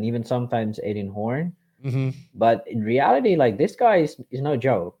Rivkin and even sometimes Aiden Horn. Mm-hmm. But in reality, like this guy is no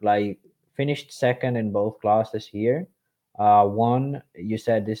joke. Like finished second in both classes here. One, you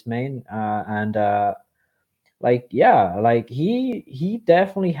said this main, and like yeah, like he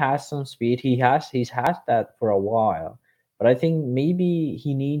definitely has some speed. He's had that for a while, but I think maybe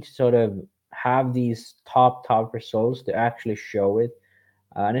he needs to sort of have these top results to actually show it,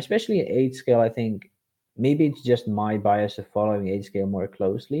 and especially at 8 scale. I think maybe it's just my bias of following 8 scale more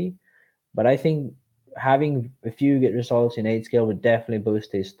closely, but I think having a few good results in 8 scale would definitely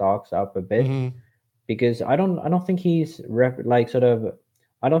boost his stocks up a bit. Mm-hmm. Because I don't think he's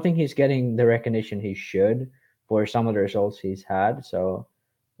I don't think he's getting the recognition he should for some of the results he's had. So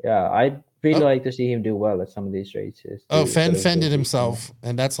yeah, I'd really like to see him do well at some of these races. Fenn fended himself,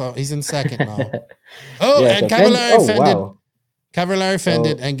 and that's how he's in second now. And Cavallari fended. Wow. Cavallari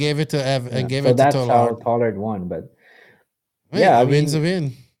fended and gave it to Ev and gave it to that's Tollard. how Tollard won, but a win's a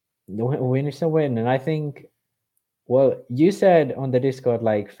win. The win is a win, and I think. Well, you said on the Discord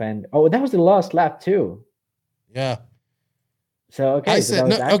like Fend. Oh, that was the last lap too. Yeah. So okay, so that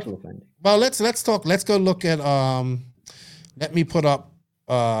was actual Fend. Well, let's talk. Let's go look at let me put up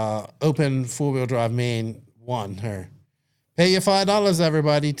open 4-wheel drive main one here. Pay your $5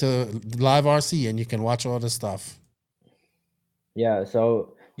 everybody to live RC and you can watch all the stuff. Yeah,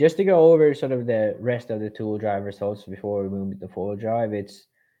 so just to go over sort of the rest of the 2-wheel drive results before we move to 4-wheel drive, it's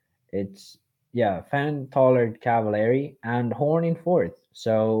Fan, Tollard, Cavallari, and Horn in 4th.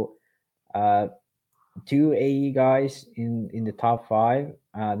 So 2 AE guys in the top 5,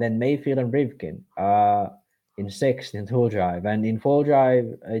 then Mayfield and Rivkin in 6th in 2-wheel drive. And in 4-wheel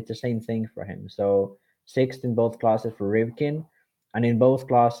drive, it's the same thing for him. So 6th in both classes for Rivkin, and in both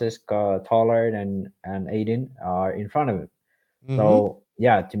classes, Tollard and Aiden are in front of him. Mm-hmm. So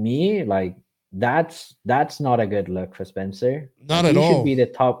yeah, to me, like that's not a good look for Spencer. Not at all.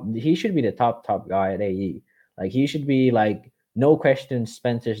 He should be the top guy at AE. Like he should be like, no question,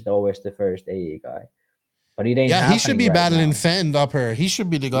 Spencer's always the first AE guy. But he ain't. Yeah, he should be battling Fend up here. He should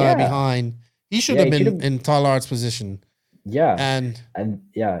be the guy behind. He should have been in Tollard's position. Yeah. And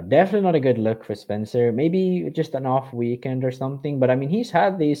yeah, definitely not a good look for Spencer. Maybe just an off weekend or something. But I mean, he's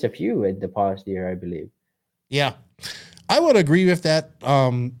had these a few in the past year, I believe. Yeah. I would agree with that.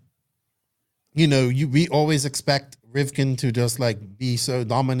 We always expect Rivkin to just like be so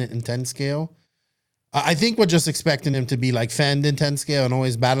dominant in 10 scale. I think we're just expecting him to be like Fend in 10 scale and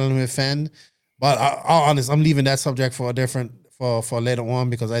always battling with Fend. But I'm leaving that subject for later on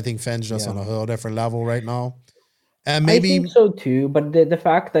because I think Fend's just on a whole different level right now. And maybe I think so too. But the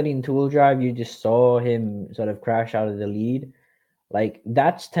fact that in 2-wheel drive you just saw him sort of crash out of the lead, like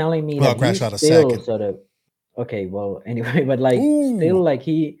that's telling me that he's still second. Sort of. Okay, well, anyway, but like still like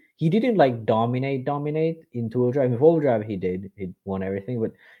he didn't like dominate in 2-wheel drive. In 4-wheel drive he did. He won everything,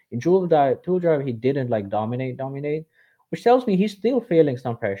 but in 2-wheel drive he didn't like dominate, which tells me he's still feeling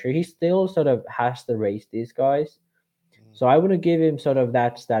some pressure. He still sort of has to race these guys. So I wouldn't give him sort of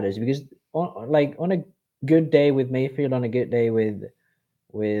that status because on a good day with Mayfield, on a good day with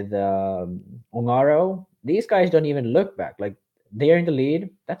Ongaro, these guys don't even look back. Like they're in the lead.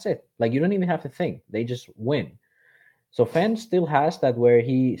 That's it. Like you don't even have to think. They just win. So Fenn still has that where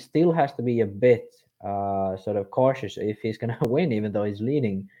he still has to be a bit sort of cautious if he's going to win, even though he's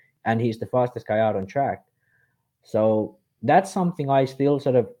leading and he's the fastest guy out on track. So that's something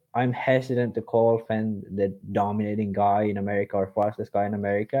I'm hesitant to call Fenn the dominating guy in America or fastest guy in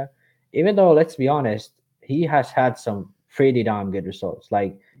America. Even though, let's be honest, he has had some pretty damn good results.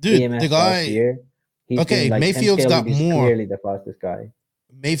 Like Dude, EMS the guy. last year, he's Okay, been like 10 Mayfield's scale got lead is more. clearly the fastest guy.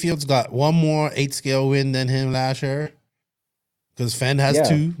 Mayfield's got one more 8 scale win than him last year. Because Fenn has Yeah.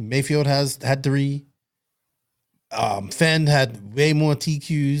 2. Mayfield had 3. Fenn had way more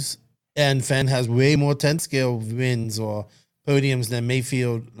TQs, and Fenn has way more 10 scale wins or podiums than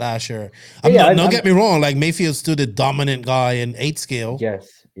Mayfield last year. Don't get me wrong, like Mayfield's still the dominant guy in 8 scale.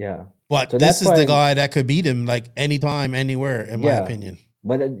 Yes, yeah. But So this that's is the why- guy that could beat him like anytime, anywhere, in my opinion.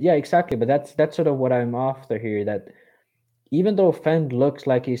 But yeah, exactly. But that's sort of what I'm after here. That even though Fenn looks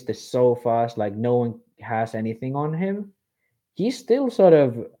like he's so fast, like no one has anything on him, he's still sort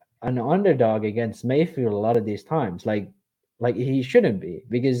of an underdog against Mayfield a lot of these times. Like he shouldn't be,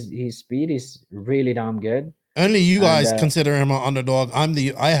 because his speed is really damn good. Only you guys consider him an underdog.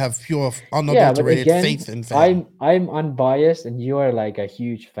 I have pure unadulterated faith in Fenn. I'm unbiased, and you are like a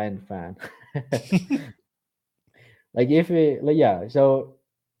huge Fenn fan. So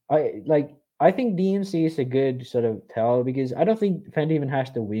I think DNC is a good sort of tell, because I don't think Fenn even has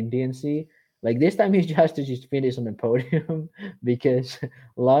to win DNC. Like this time he has to just finish on the podium because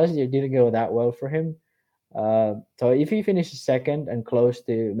last year didn't go that well for him. So if he finishes second and close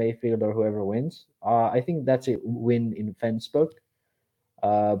to Mayfield or whoever wins, I think that's a win in Fenn's book.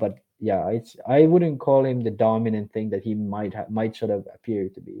 But yeah, I wouldn't call him the dominant thing that he might sort of appear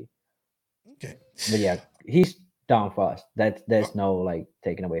to be. Okay. But yeah, he's down fast. There's no like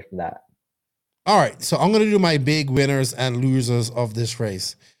taking away from that. All right, so I'm gonna do my big winners and losers of this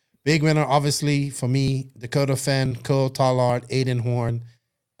race. Big winner, obviously, for me, Dakota Fenn, Cole Tallard, Aiden Horn.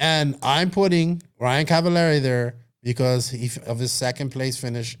 And I'm putting Ryan Cavallari there because of his second place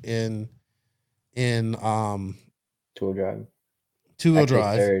finish in two-wheel drive. Two-wheel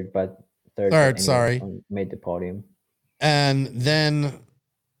drive. Third, sorry. Made the podium. And then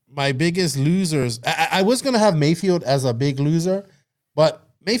my biggest losers, I was gonna have Mayfield as a big loser, but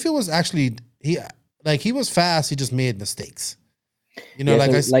Mayfield was actually he was fast, he just made mistakes. You know,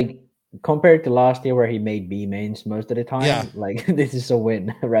 compared to last year where he made B mains most of the time, like this is a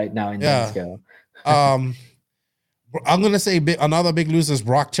win right now in that scale. I'm gonna say another big loser is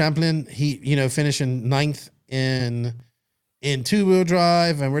Brock Champlin. He, finishing 9th in two-wheel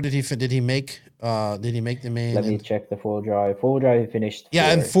drive. And where did he make the main? Let me check the full drive. Full drive, he finished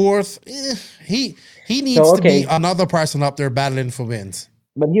 4th. And 4th. He needs to be another person up there battling for wins.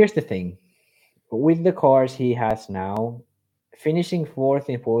 But here's the thing. With the cars he has now, finishing 4th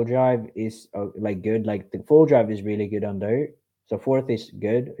in full drive is good. Like the full drive is really good on dirt. So 4th is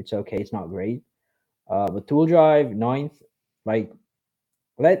good. It's okay. It's not great. But two-wheel drive, 9th,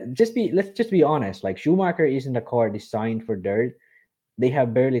 let's just be honest. Like Schumacher isn't a car designed for dirt. They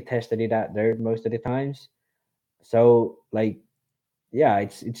have barely tested it at dirt most of the times. So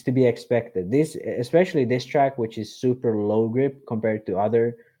it's to be expected. This, especially this track, which is super low grip compared to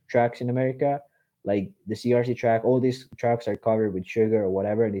other tracks in America, like the CRC track. All these tracks are covered with sugar or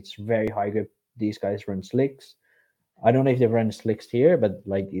whatever, and it's very high grip. These guys run slicks. I don't know if they've run slicks here, but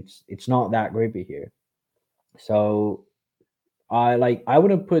it's not that grippy here. So I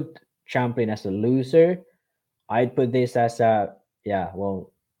wouldn't put Champlin as a loser. I'd put this as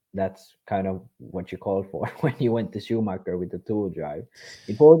that's kind of what you called for when you went to Schumacher with the two-wheel drive.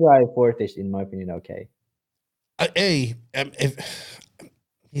 In four drive, 4th is, in my opinion, okay. If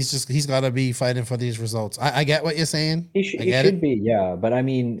he's got to be fighting for these results. I get what you're saying. He should be, yeah. But I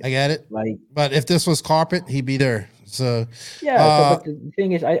mean, I get it. But if this was carpet, he'd be there. So but the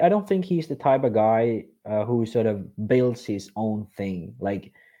thing is, I don't think he's the type of guy who sort of builds his own thing.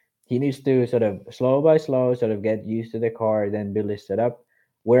 Like he needs to sort of slow by slow, sort of get used to the car, then build his setup.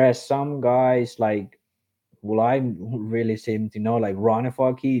 Whereas some guys I really seem to know, like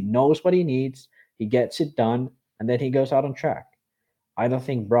Ronefog, he knows what he needs, he gets it done, and then he goes out on track. I don't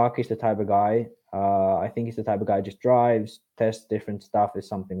think Brock is the type of guy. I think he's the type of guy who just drives, tests different stuff. If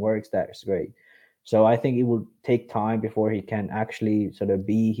something works, that's great. So I think it will take time before he can actually sort of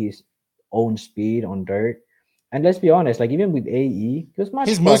be his own speed on dirt. And let's be honest, like even with AE,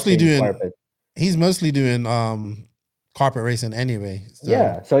 he's mostly doing carpet. He's mostly doing carpet racing anyway. So.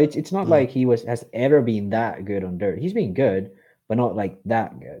 Yeah, so it's not like he has ever been that good on dirt. He's been good, but not like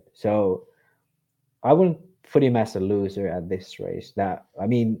that good. So I wouldn't put him as a loser at this race. That's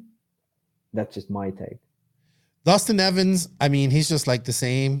just my take. Dustin Evans, he's just like the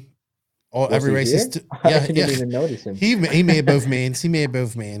same. Every race is I didn't even notice him. He made both mains.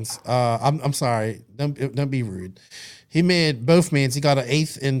 I'm sorry. Don't be rude. He made both mains. He got an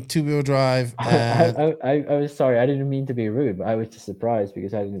 8th in two-wheel drive. I was sorry. I didn't mean to be rude, but I was just surprised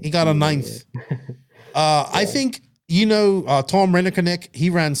because I didn't. He got a 9th. I think Tom Rennekernick, he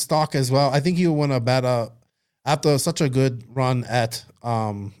ran stock as well. I think he'll win a better after such a good run at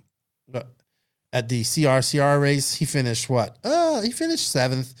the CR race, he finished what? He finished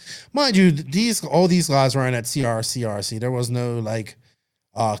 7th. Mind you, all these guys weren't at CRC. There was no like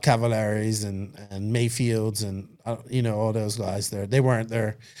Cavaliers and Mayfields and all those guys there. They weren't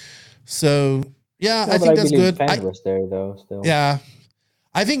there. So yeah, No, I but think I that's believe good. Fenn was there though. Still. Yeah,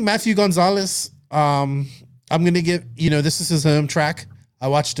 I think Matthew Gonzalez. I'm gonna give this is his home track. I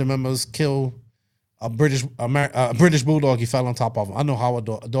watched him almost kill a British bulldog. He fell on top of him. I know how a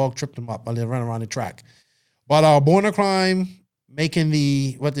dog tripped him up. I ran around the track. But Born to Crime making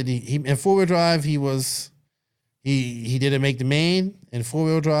he in 4-wheel drive he didn't make the main in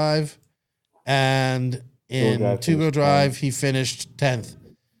 4-wheel drive, and in 2-wheel drive he finished 10th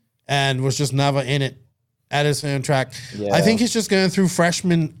and was just never in it at his own track. Yeah. I think he's just going through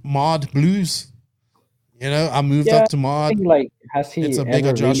freshman mod blues. I moved up to mod. I think, like, has he it's a big ever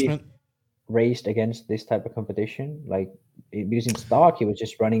adjustment. Really raced against this type of competition? Like, because in stock he was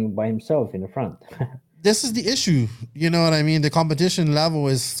just running by himself in the front. This is the issue. You know what I mean? The competition level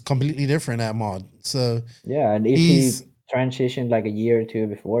is completely different at mod. So yeah, and if he transitioned like a year or two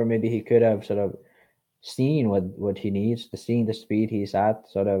before, maybe he could have sort of seen what he needs, seeing the speed he's at,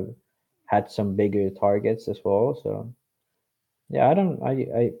 sort of had some bigger targets as well. So yeah, I don't know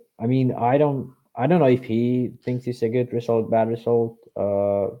if he thinks it's a good result, bad result,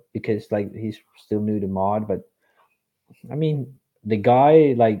 because like he's still new to mod, but I mean the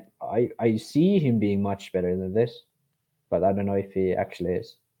guy, like I see him being much better than this, but I don't know if he actually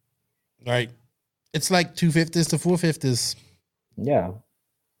is. Right. It's like 250s to 450s. Yeah.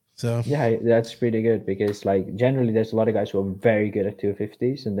 So yeah, that's pretty good because like generally there's a lot of guys who are very good at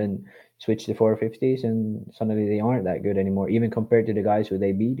 250s and then switch to 450s and suddenly they aren't that good anymore, even compared to the guys who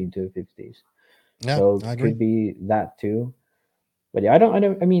they beat in 250s. Yeah, so I agree. Could be that too. But yeah,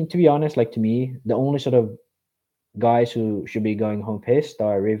 I mean, to be honest, like to me, the only sort of guys who should be going home pissed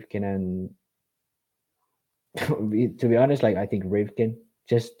are Rivkin and to be honest, like I think Rivkin,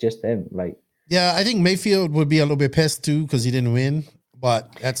 just them. Like yeah, I think Mayfield would be a little bit pissed too because he didn't win,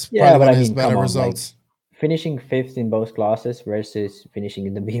 but that's yeah, probably but one I of his mean, better come on, results. like, finishing 5th in both classes versus finishing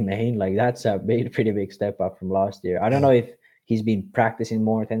in the B main, like that's a pretty big step up from last year. I don't know if he's been practicing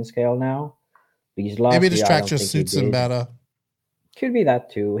more 10 scale now because last Maybe this year I track don't just think suits he him did. better. Could be that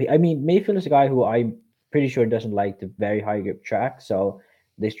too. I mean, Mayfield is a guy who I'm pretty sure doesn't like the very high grip track. So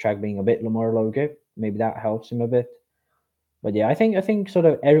this track being a bit more low grip, maybe that helps him a bit. But yeah, I think sort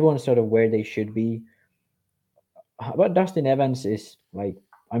of everyone's sort of where they should be. But Dustin Evans is like,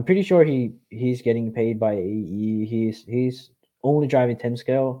 I'm pretty sure he's getting paid by AE. He's only driving 10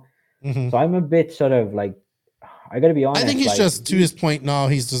 scale. Mm-hmm. So I'm a bit sort of like, I gotta be honest. I think he's like, just to his point now.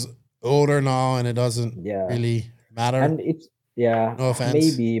 He's just older now, and it doesn't really matter. And it's no offense.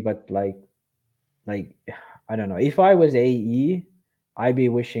 maybe, but like I don't know. If I was AE, I'd be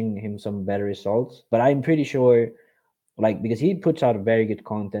wishing him some better results. But I'm pretty sure, like, because he puts out very good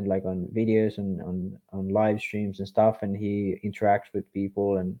content, like on videos and on live streams and stuff, and he interacts with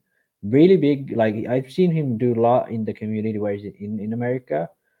people and really big. Like I've seen him do a lot in the community where he's in America.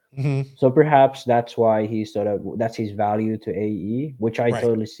 Mm-hmm. So perhaps that's why he's that's his value to AE, which I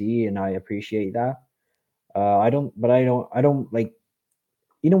totally see and I appreciate that. I don't like,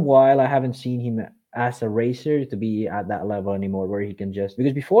 in a while I haven't seen him as a racer to be at that level anymore where he can just,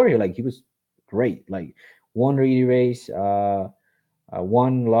 because before he was great, like won really race,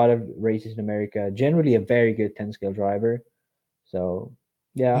 won a lot of races in America, generally a very good 10 scale driver. So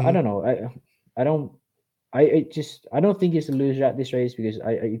yeah, I don't know. I don't think he's a loser at this race because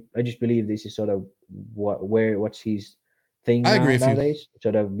I just believe this is sort of what's his thing I agree nowadays,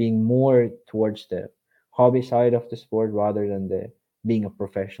 sort of being more towards the hobby side of the sport rather than being a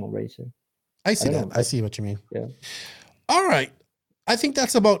professional racer. I see that. I see what you mean. Yeah. All right. I think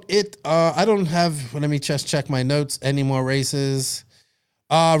that's about it. I don't have, let me just check my notes, any more races.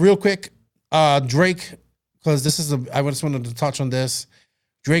 Real quick, Drake, because I just wanted to touch on this.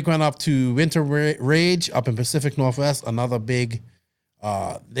 Drake went up to Winter Rage up in Pacific Northwest, another big,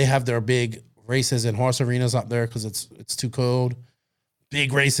 they have their big races in horse arenas up there because it's too cold.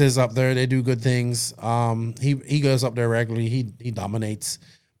 Big races up there. They do good things. He goes up there regularly. He dominates.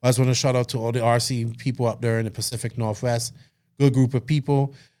 I just want to shout out to all the RC people up there in the Pacific Northwest. Good group of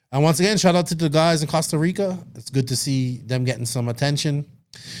people. And once again, shout out to the guys in Costa Rica. It's good to see them getting some attention.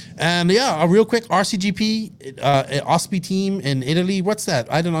 And yeah, a real quick RCGP, OSPI team in Italy. What's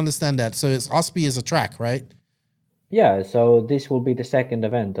that? I don't understand that. So OSPI is a track, right? Yeah, so this will be the second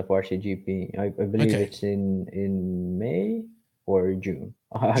event of RCGP. I believe it's in May or June.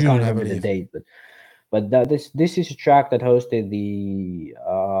 I can't remember the date, but this is a track that hosted the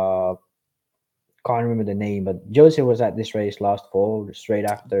can't remember the name, but Jose was at this race last fall, straight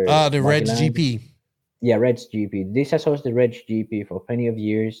after The Reds Montpellier. GP. Yeah, Reds GP. This has hosted Reds GP for plenty of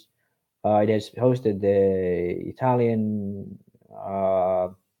years. It has hosted the Italian,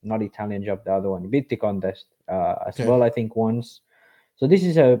 not Italian job, the other one, Bitti contest as Okay. well, I think once. So this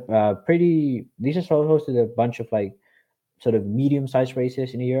is this has hosted a bunch of like sort of medium-sized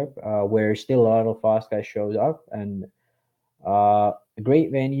races in Europe where still a lot of fast guys shows up, and a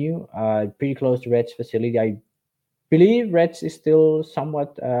great venue, pretty close to Reds facility. I believe Reds is still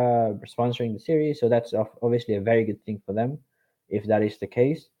somewhat sponsoring the series, so that's obviously a very good thing for them if that is the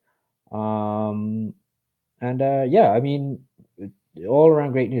case. And yeah, I mean, all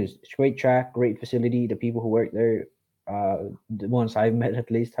around great news. It's great track, great facility. The people who work there, the ones I've met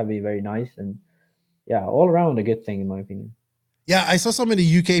at least, have been very nice, and yeah, all around a good thing in my opinion. Yeah, I saw some of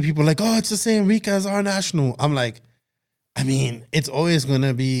the UK people like, oh, it's the same week as our national. I'm like, I mean, it's always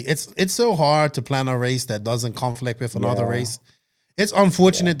gonna be. It's so hard to plan a race that doesn't conflict with another race. It's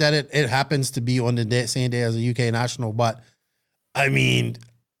unfortunate that it happens to be on the same day as a UK national, but I mean,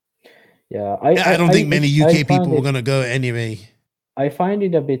 yeah, I don't think many UK people are gonna go anyway. I find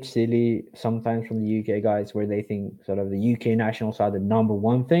it a bit silly sometimes from the UK guys where they think sort of the UK nationals are the number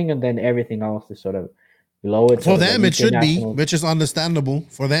one thing, and then everything else is sort of below it. For them, it should be, which is understandable.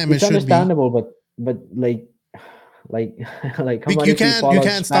 For them, it should be. It's understandable, but like you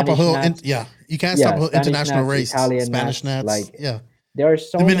can't stop a whole you can't stop a whole international race. Italian Spanish Nats, like yeah. There are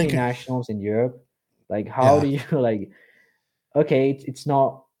so many nationals in Europe. Like, how do you like? Okay, it's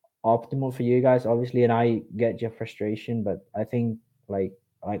not optimal for you guys, obviously, and I get your frustration, but I think like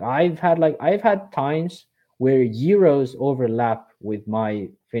I've had times where Euros overlap with my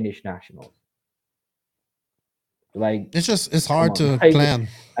Finnish nationals. Like, it's hard to plan.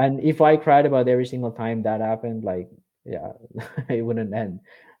 And if I cried about every single time that happened, like, yeah, it wouldn't end.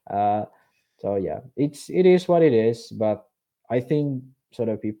 So yeah, it is what it is, but I think sort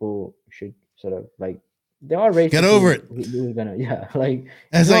of people should sort of like, there are races. Get over it. Who's gonna, like,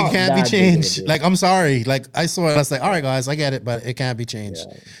 it's like, can't be changed. Like, I'm sorry. Like, I saw it. I was like, all right, guys, I get it, but it can't be changed.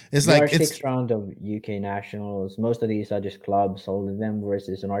 Yeah. It's there like are 6 rounds of UK nationals. Most of these are just clubs, all of them,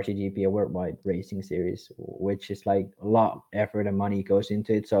 versus an RCGP, a worldwide racing series, which is like a lot of effort and money goes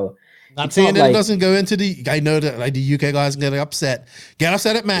into it. So not saying that it doesn't go into the. I know that like the UK guys get upset. Get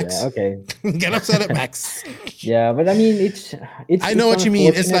upset at Max. Yeah, okay. Get upset at Max. Yeah, but I mean, it's. I know what you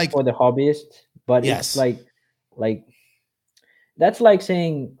mean. It's like for the hobbyist, but it's like that's like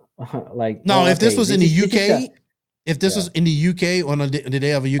saying like, no. If this was in the UK, if this was in the UK on the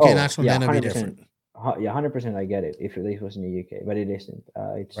day of a UK national, then it'd be different. Yeah, 100%. I get it. If this was in the UK, but it isn't.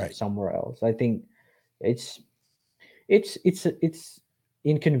 It's somewhere else. I think it's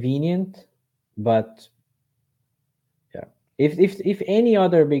inconvenient, but yeah. If any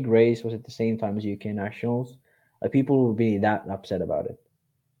other big race was at the same time as UK nationals, people would be that upset about it.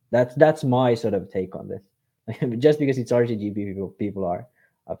 That's my sort of take on this. Just because it's RCGP, people are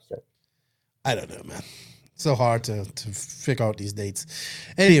upset. I don't know, man. It's so hard to figure out these dates.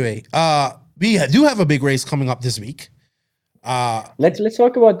 Anyway, we do have a big race coming up this week. Let's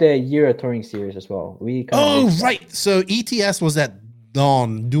talk about the Euro Touring Series as well. Right. So ETS was at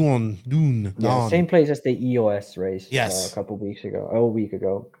Dune. Same place as the EOS race. Yes, a week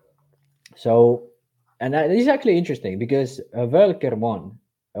ago. So, and that is actually interesting because Völker won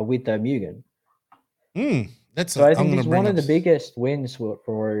with Mugen. So I think it's one of the biggest wins for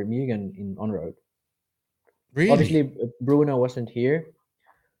Mugen on road. Really? Obviously, Bruno wasn't here.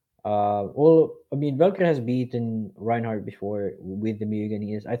 Völker has beaten Reinhardt before with the Mugen.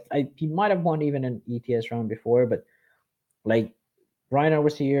 He might have won even an ETS round before, but like Reinhardt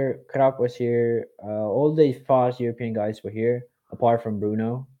was here, Krap was here, all the fast European guys were here, apart from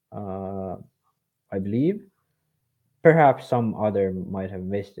Bruno, I believe. Perhaps some other might have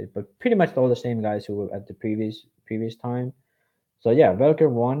missed it, but pretty much all the same guys who were at the previous time. So yeah, Völker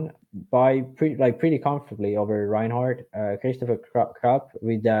won by pretty comfortably over Reinhardt. Christopher Krap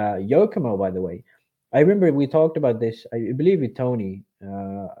with Yokomo, by the way. I remember we talked about this, I believe, with Tony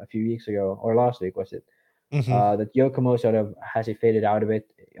a few weeks ago, or last week was it? That Yokomo sort of has it faded out of it.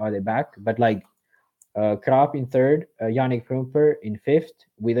 Are they back? But like Krap in 3rd, Yannick Prumper in 5th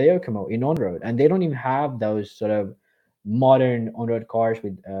with a Yokomo in on-road, and they don't even have those sort of modern on-road cars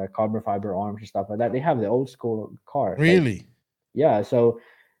with carbon fiber arms and stuff like that. They have the old school car. Really? Yeah. So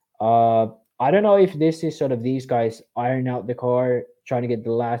I don't know if this is sort of these guys iron out the car, trying to get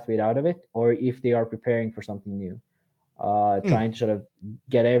the last bit out of it, or if they are preparing for something new, trying to sort of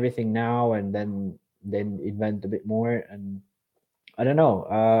get everything now and then invent a bit more. And I don't know,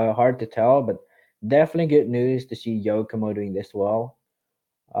 hard to tell, but definitely good news to see Yokomo doing this well.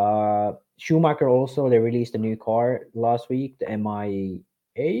 Schumacher also, they released a new car last week, the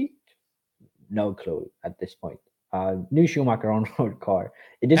MI8. No clue at this point. New Schumacher on-road car.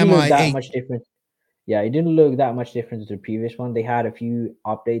 It didn't look that MI8. much different. Yeah, it didn't look that much different to the previous one. They had a few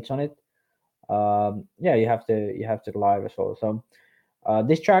updates on it. Yeah, you have to live as well. So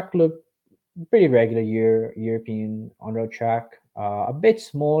this track looked pretty regular European on-road track. A bit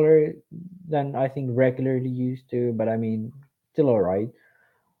smaller than I think regularly used to, but I mean still all right.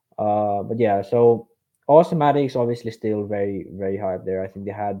 But yeah, so Automatics obviously still very very high up there. I think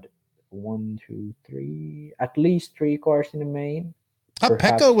they had one, two, three, at least three cars in the main. Pecco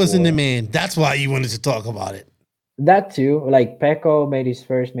Perhaps was in the four. main. That's why you wanted to talk about it. That too, like Pecco made his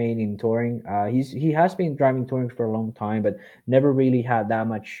first main in touring. He has been driving touring for a long time, but never really had that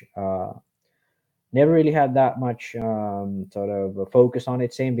much. Never really had that much sort of a focus on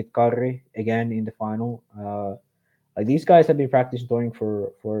it. Same with Carri again in the final. Like these guys have been practicing touring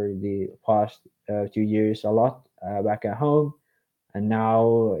for the past 2 years a lot back at home, and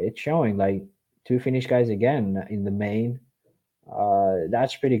now it's showing. Like two Finnish guys again in the main.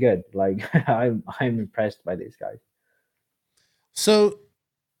 That's pretty good. Like I'm impressed by these guys. So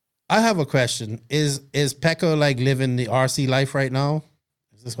I have a question. Is Pecco like living the RC life right now?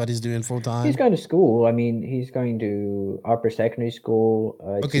 Is this what he's doing full time? He's going to school. I mean, he's going to upper secondary school.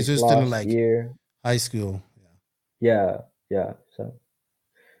 It's Okay, his so it's still last like year. high school. Yeah, yeah. So,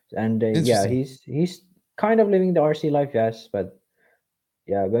 and yeah, Interesting. he's kind of living the RC life, yes, but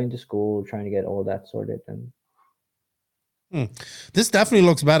yeah, going to school, trying to get all that sorted, and This definitely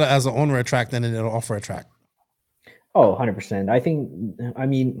looks better as an on-road track than an off-road track. oh, 100%. I think, I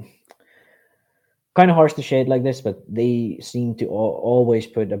mean, kind of harsh to shade like this, but they seem to always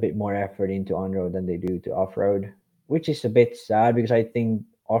put a bit more effort into on-road than they do to off-road, which is a bit sad because I think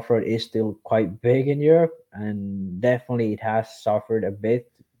off-road is still quite big in Europe, and definitely it has suffered a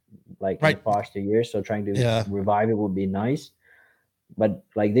bit like in Right. the past 2 years. So trying to Yeah. revive it would be nice. But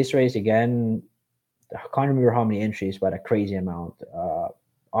like this race again, I can't remember how many entries, but a crazy amount.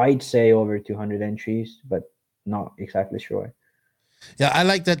 I'd say over 200 entries, but not exactly sure. Yeah, I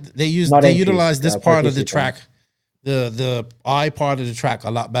like that they Not entries, utilize this part of the participants. track, the I part of the track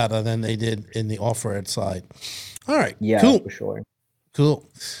a lot better than they did in the off-road side. All right. Yeah, Cool. for sure. Cool.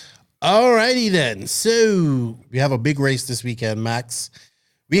 All righty then. So we have a big race this weekend, Max.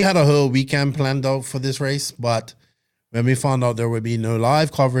 We had a whole weekend planned out for this race, but when we found out there would be no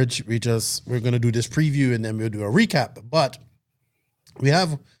live coverage, we're going to do this preview and then we'll do a recap. But we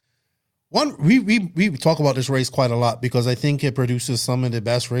have one. We talk about this race quite a lot because I think it produces some of the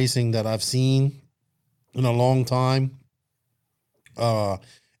best racing that I've seen in a long time.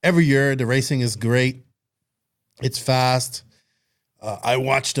 Every year the racing is great. It's fast. I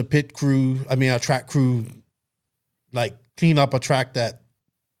watched a track crew, like clean up a track that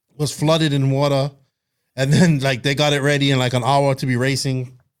was flooded in water, and then like they got it ready in like an hour to be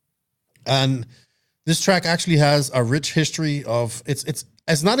racing. And this track actually has a rich history of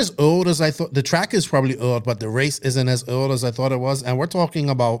it's not as old as I thought. The track is probably old, but the race isn't as old as I thought it was. And we're talking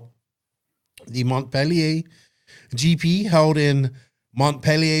about the Montpellier GP held in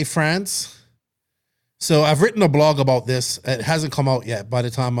Montpellier, France. So I've written a blog about this. It hasn't come out yet by the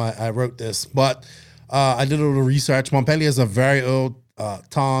time I wrote this, but I did a little research. Montpellier is a very old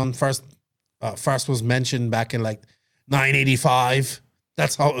town. First was mentioned back in like 985.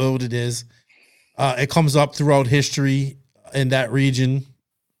 That's how old it is. It comes up throughout history in that region.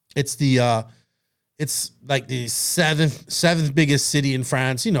 It's it's like the seventh biggest city in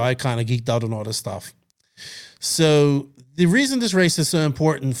France. You know, I kind of geeked out on all this stuff. So the reason this race is so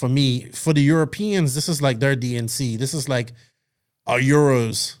important for me, for the Europeans, this is like their DNC. This is like a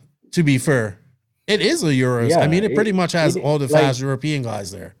Euros, to be fair. It is a Euros. Yeah, I mean, it pretty much has all the like, fast European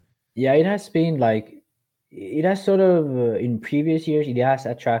guys there. Yeah, it has been like, it has sort of, in previous years, it has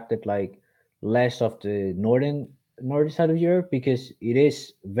attracted like less of the northern side of Europe because it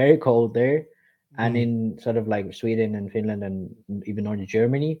is very cold there. And in sort of like Sweden and Finland and even northern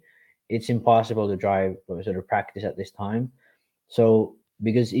Germany, it's impossible to drive or sort of practice at this time. So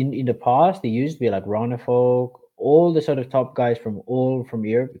because in the past, they used to be like Ronnefolk, all the sort of top guys from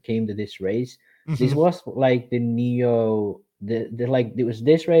Europe came to this race. This was like the Neo, the like it was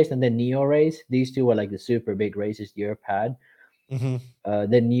this race and then Neo race. These two were like the super big races Europe had.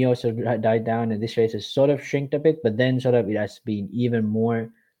 Then Neo sort of died down, and this race has sort of shrinked a bit. But then sort of it has been even more,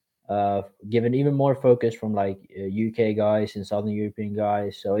 given even more focus from like UK guys and Southern European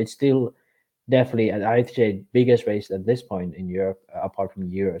guys. So it's still definitely, I'd say, biggest race at this point in Europe, apart from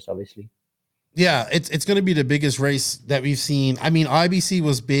the Euros, obviously. Yeah, it's going to be the biggest race that we've seen. I mean, IBC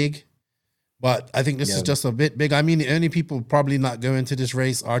was big, But I think this is just a bit big. I mean, the only people probably not going to this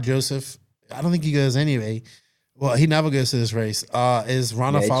race are Joseph. I don't think he goes anyway. Well, he never goes to this race. Is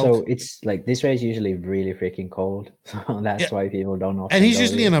Rana Falk. So it's like this race usually really freaking cold. So that's why people don't know. And he's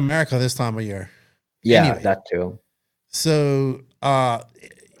usually in America this time of year. Yeah, anyway. That too. So, but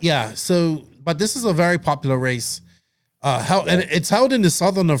this is a very popular race. And it's held in the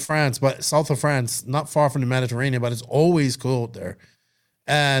south of France, not far from the Mediterranean, but it's always cold there.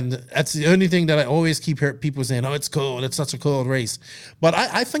 And that's the only thing that I always keep hearing people saying, oh, it's cold. It's such a cold race. But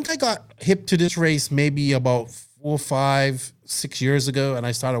I think I got hip to this race maybe about 4, 5, 6 years ago. And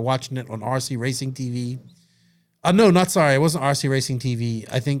I started watching it on RC Racing TV. No, not sorry. It wasn't RC Racing TV.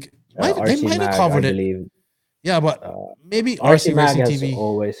 I think they might have covered it. Believe. Yeah, but maybe RC Mag Racing has TV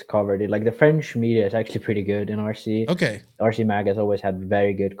always covered it. Like the French media is actually pretty good in RC. Okay. RC Mag has always had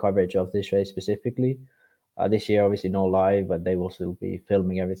very good coverage of this race specifically. This year, obviously, no live, but they will still be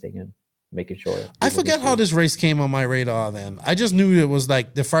filming everything and making sure. I forget how this race came on my radar then. I just knew it was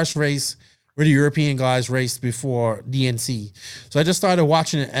like the first race where the European guys raced before DNC. So I just started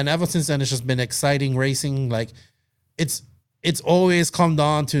watching it, and ever since then, it's just been exciting racing. Like, it's always come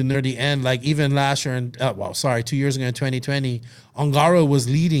down to near the end. Like, even last year, 2 years ago in 2020, Ongaro was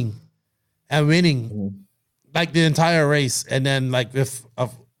leading and winning, like, the entire race. And then, like,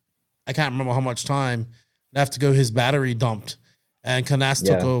 I can't remember how much time left to go, his battery dumped and Canas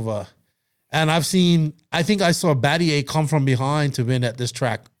took over. And I think I saw Battier come from behind to win at this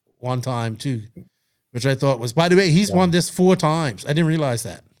track one time too, which I thought was, by the way, he's won this 4 times. I didn't realize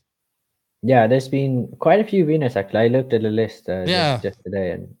that. Yeah, there's been quite a few winners actually. I looked at the list just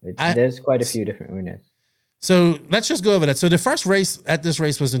today, and there's quite a few different winners. So let's just go over that. So the first race at this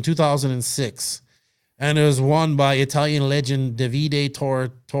race was in 2006. And it was won by Italian legend Davide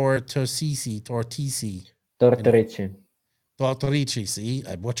Tortorici. See,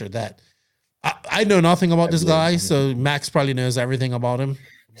 I butchered that. I know nothing about this guy, so Max probably knows everything about him.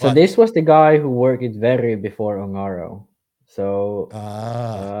 So this was the guy who worked it very before Ongaro. So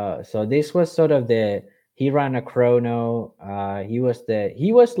so this was sort of he ran a chrono. He was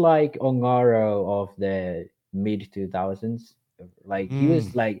like Ongaro of the mid 2000s. Like he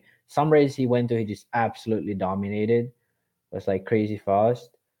was like, some race he went to, he just absolutely dominated. It was like crazy fast.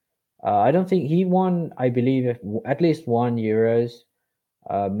 I don't think he won, I believe, at least 1 Euros,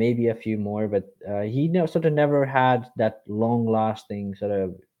 maybe a few more, but he sort of never had that long-lasting sort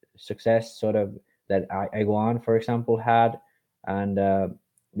of success sort of that Iguan, for example, had. And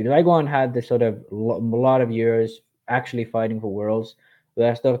because Iguan had this sort of a lot of Euros actually fighting for Worlds,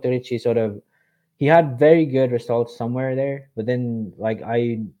 whereas Dr. Ricci he had very good results somewhere there, but then like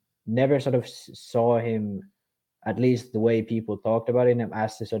I never sort of saw him, at least the way people talked about him,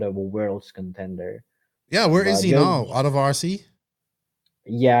 as a sort of a Worlds contender. Yeah, where is he now? Out of RC?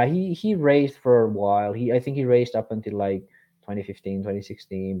 Yeah, he raced for a while. I think he raced up until like 2015,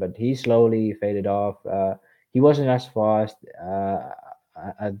 2016, but he slowly faded off. He wasn't as fast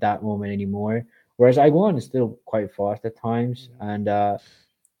at that moment anymore. Whereas Iguan is still quite fast at times, and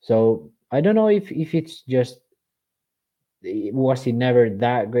so I don't know if it's just, was he never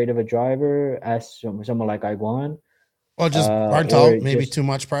that great of a driver as someone like Iguan? Or just burnt out, maybe too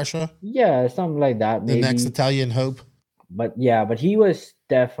much pressure? Yeah, something like that. The next Italian hope. But he was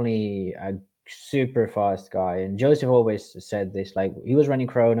definitely a super fast guy. And Joseph always said this, like he was running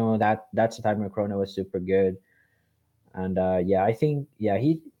chrono. That's the time when chrono was super good. And I think,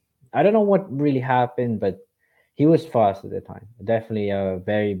 I don't know what really happened, but he was fast at the time. Definitely a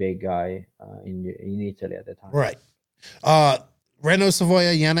very big guy in Italy at the time. Right. Renaud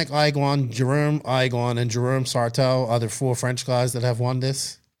Savoia, Yannick Iguan, Jerome Iguan, and Jerome Sartel are the 4 French guys that have won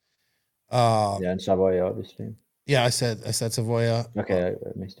this. And Savoia, obviously. Yeah, I said Savoia. Okay,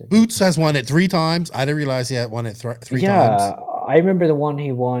 I missed it. Boots has won it 3 times. I didn't realize he had won it 3 times. Yeah, I remember the one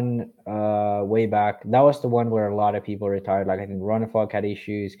he won way back. That was the one where a lot of people retired. Like I think Ronafog had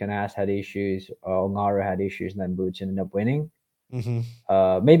issues, Canas had issues, Ongaro had issues, and then Boots ended up winning.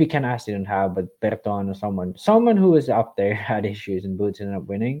 Mm-hmm. Maybe Canas didn't have, but Berton or someone who was up there had issues, and Boots ended up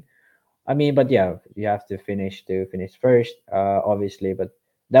winning. I mean, but yeah, you have to finish first, obviously. But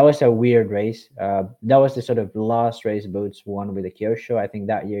that was a weird race. That was the sort of last race Boots won with the Kyosho. I think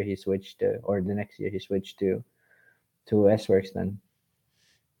that year he switched or the next year he switched to S-Works then.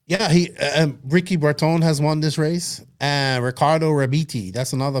 Yeah, Ricky Berton has won this race, and Riccardo Rabiti.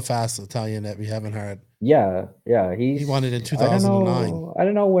 That's another fast Italian that we haven't heard. Yeah, he won it in 2009. I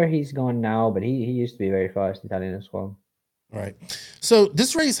don't know where he's going now, but he used to be very fast Italian as well. Right. So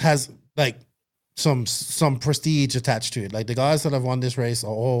this race has like some prestige attached to it. Like the guys that have won this race are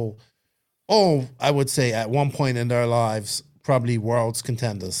all I would say at one point in their lives probably Worlds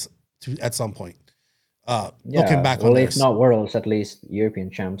contenders. at some point. Looking back well, on if this, not worlds, at least European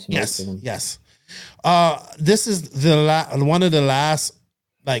champs. Most of them. Yes. This is one of the last,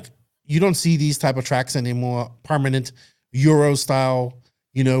 like, you don't see these type of tracks anymore. Permanent Euro style.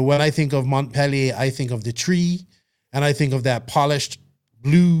 You know, when I think of Montpellier, I think of the tree, and I think of that polished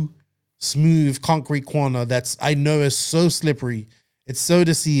blue, smooth concrete corner that's, I know, is so slippery. It's so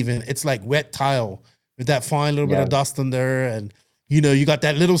deceiving. It's like wet tile with that fine little bit of dust in there. And, you know, you got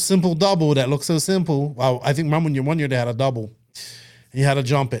that little simple double that looks so simple. Well, I think, remember when one year they had a double and you had to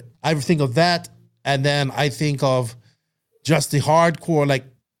jump it. I think of that. And then I think of just the hardcore, like,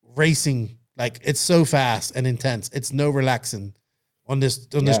 racing. Like, it's so fast and intense. It's no relaxing on this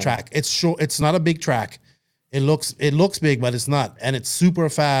track. It's short. It's not a big track. It looks big, but it's not. And it's super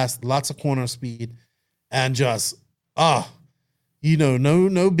fast, lots of corner speed, and just, you know,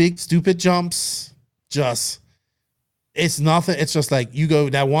 no big stupid jumps. Just, it's nothing. It's just like you go,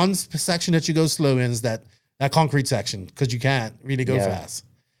 that one section that you go slow in is that concrete section, because you can't really go fast.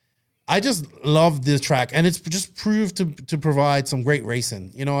 I just love this track, and it's just proved to provide some great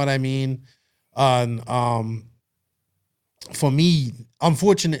racing. You know what I mean? For me,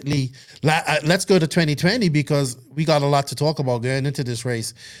 unfortunately, let's go to 2020 because we got a lot to talk about going into this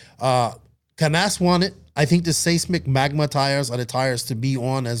race. Canas won it. I think the Seismic Magma tires are the tires to be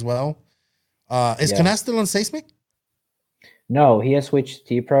on as well. Is Canas still on Seismic? No, he has switched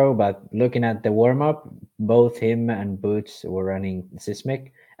T-Pro, but looking at the warm-up, both him and Boots were running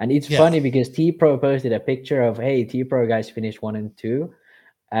Seismic. And it's funny because T-Pro posted a picture of, hey, T-Pro guys finished 1 and 2.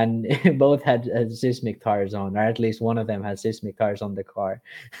 And both had Seismic tires on, or at least one of them had Seismic tires on the car.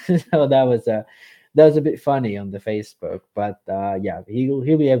 So that was a bit funny on the Facebook. But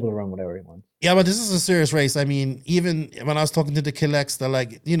he'll be able to run whatever he wants. Yeah, but this is a serious race. I mean, even when I was talking to the Killex, they're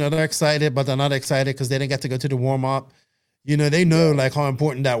like, you know, they're excited, but they're not excited because they didn't get to go to the warm-up. You know, they know like how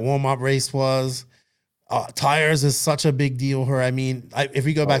important that warm-up race was. Tires is such a big deal here. I mean, if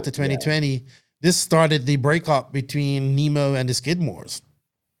we go back to 2020, this started the breakup between Nemo and the Skidmores,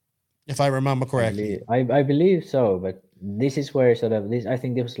 if I remember correctly. I believe so, but this is where sort of this. I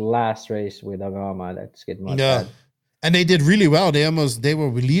think this was the last race with Agama that Skidmore had. And they did really well. They were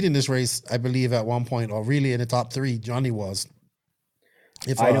leading this race, I believe, at one point, or really in the top 3. Johnny was.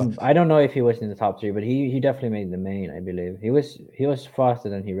 I don't know if he was in the top 3, but he definitely made the main. I believe he was faster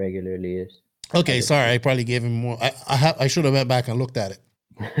than he regularly is. Okay, sorry, I probably gave him more. I should have went back and looked at it.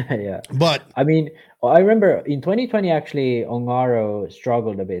 Yeah, but I mean, I remember in 2020 actually Ongaro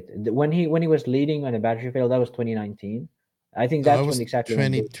struggled a bit when he was leading on the battery field. That was 2019. I think that's when exactly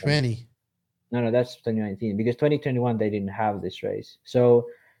 2020. No, that's 2019 because 2021 they didn't have this race. So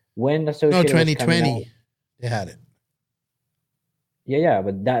when Associated 2020 they had it. Yeah,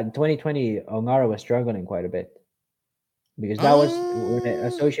 but that 2020 Ongaro was struggling quite a bit because that was when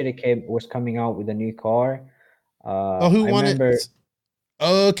Associated was coming out with a new car. Who won it?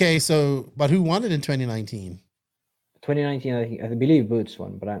 Okay, but who won it in 2019? 2019, I believe Boots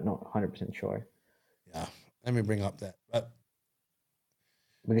won, but I'm not 100% sure. Yeah, let me bring up that.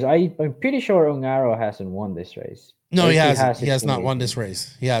 Because I'm pretty sure Ongaro hasn't won this race. No, he hasn't. He has not won this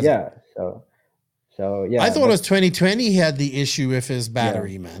race. He hasn't. Yeah, so yeah. I thought it was 2020 he had the issue with his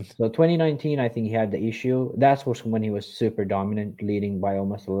battery, man. So 2019, I think he had the issue. That was when he was super dominant, leading by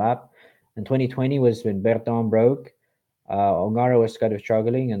almost a lap. And 2020 was when Berton broke. Ongaro was kind of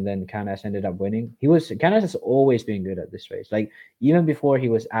struggling, and then Canas ended up winning. Canas has always been good at this race. Like even before he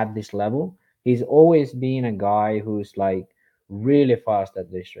was at this level, he's always been a guy who's like really fast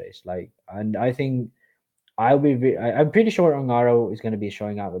at this race. Like, and I think I'm pretty sure Ongaro is going to be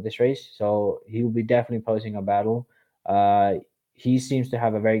showing up at this race, so he will be definitely posing a battle. He seems to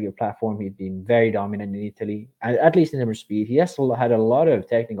have a very good platform. He's been very dominant in Italy, at least in terms of speed. He has had a lot of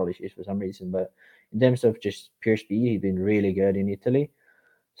technical issues for some reason, but in terms of just pure speed, he's been really good in Italy.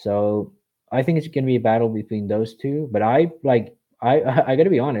 So I think it's going to be a battle between those two. But I got to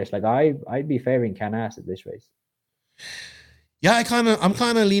be honest, like I'd be favoring Canas at this race. Yeah, I'm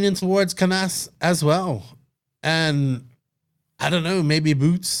kind of leaning towards Canas as well. And I don't know, maybe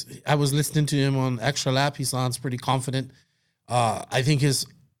Boots. I was listening to him on Extra Lap. He sounds pretty confident. I think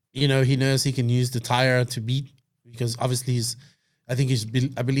he knows he can use the tire to beat, because obviously I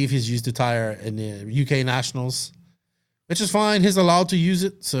believe he's used the tire in the UK Nationals, which is fine. He's allowed to use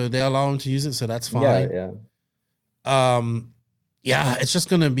it, so they allow him to use it, so that's fine. Yeah. It's just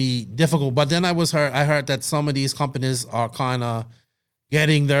gonna be difficult. But then I heard that some of these companies are kind of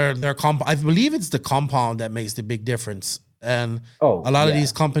getting their I believe it's the compound that makes the big difference, and a lot of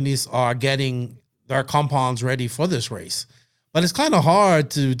these companies are getting their compounds ready for this race. But it's kind of hard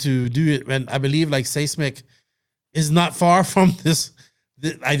to do it when I believe like Seismic is not far from this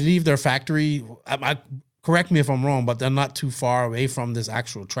I believe their factory. Correct me if I'm wrong, but they're not too far away from this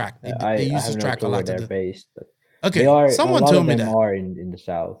actual track. They I use have this no track a clue where lot to they're do. based, but Okay, they are. A someone lot told of me them that. are in the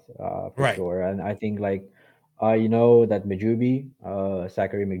south, for Right. sure. And I think like, you know that Majubi,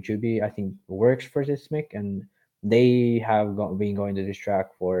 Zachary Majubi, I think works for Sismic, and they have been going to this track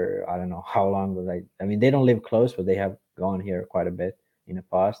for I don't know how long. But like, I mean, they don't live close, but they have gone here quite a bit in the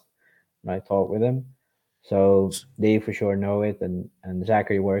past. And I talked with them, so they for sure know it, and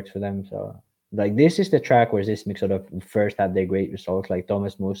Zachary works for them. So like, this is the track where Sismic sort of first had their great results, like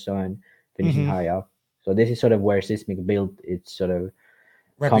Thomas Musso and finishing high up. So this is sort of where Sismic built its sort of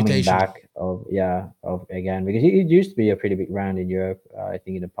coming Reputation. back of again, because it used to be a pretty big brand in Europe, I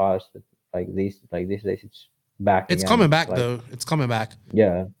think in the past, but these days it's back It's again. coming back Like, though. It's coming back.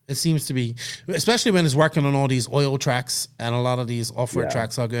 yeah, It seems to be, especially when it's working on all these oil tracks, and a lot of these off-road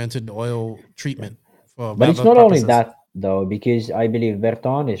tracks are going to the oil treatment for but it's whatever not only purposes. that though, because I believe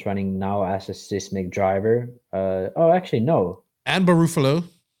Berton is running now as a Sismic driver. Oh, actually no. And Barufalo.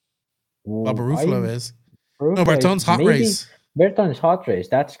 Well, Barufalo is. Barufalo No, Berton's hot maybe race. Berton's hot race.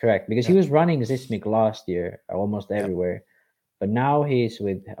 That's correct, because he Yeah. was running Sismic last year almost everywhere, but now he's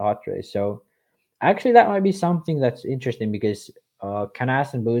with hot race. So actually, that might be something that's interesting, because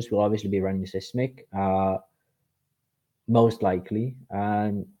Canas and Boost will obviously be running Sismic, most likely,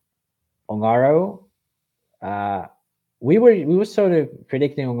 and Ongaro. We were sort of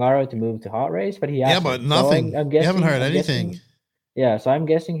predicting Ongaro to move to hot race, but he hasn't. But nothing. So I'm We guessing, haven't heard I'm anything. guessing- yeah, so I'm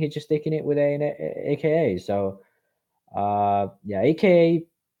guessing he's just sticking it with AKA. So, yeah, AKA.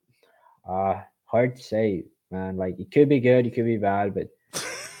 Hard to say, man. Like, it could be good, it could be bad, but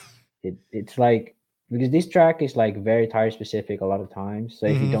it's like, because this track is like very tire specific a lot of times. So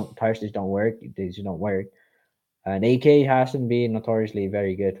if you don't, tires just don't work, they just don't work. And AK hasn't been notoriously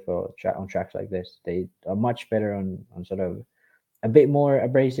very good for on tracks like this. They are much better on sort of a bit more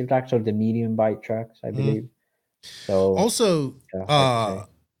abrasive tracks, or the medium bike tracks, I believe. So Also,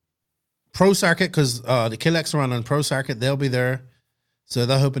 Pro Circuit, because the Killex run on Pro Circuit, they'll be there. So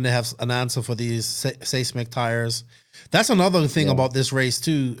they're hoping to have an answer for these Seismic tires. That's another thing about this race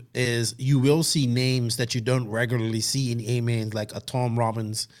too, is you will see names that you don't regularly see in A-mains, like a Tom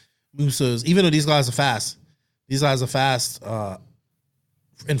Robbins, Mussos, even though these guys are fast. These guys are fast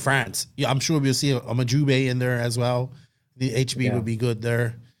in France. Yeah, I'm sure we'll see a Majube in there as well. The HB would be good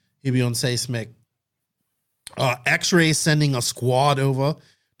there. He'll be on Seismic. X-Ray sending a squad over.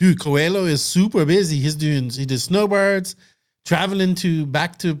 Dude, Coelho is super busy. He does snowbirds, traveling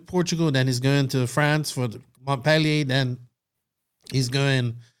back to Portugal, then he's going to France for Montpellier, then he's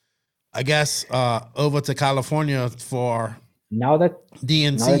going, I guess, over to California for now that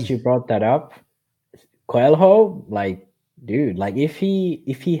DNC. Now that you brought that up, Coelho, like, dude, like if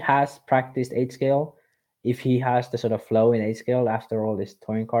he has practiced 8 scale, if he has the sort of flow in 8 scale after all this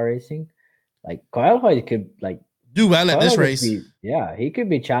touring car racing, like Coelho could like do well at this race. He could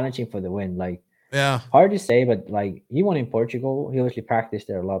be challenging for the win. Like, yeah, hard to say, but like, he won in Portugal. He obviously practiced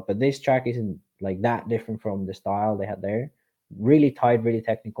there a lot, but this track isn't like that different from the style they had there. Really tight, really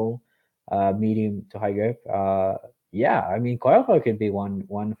technical, medium to high grip. Yeah, I mean, Coelho could be one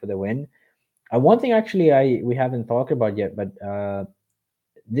for the win. One thing actually we haven't talked about yet, but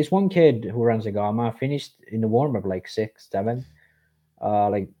this one kid who runs a Gamma finished in the warm up like 6, 7.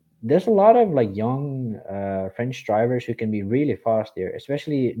 Like, there's a lot of like young French drivers who can be really fast here,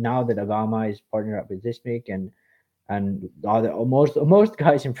 especially now that Agama is partnered up with Sismic, and most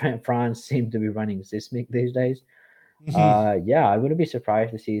guys in France seem to be running Sismic these days. Yeah, I wouldn't be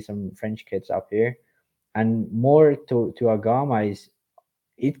surprised to see some French kids up here. And more to Agama is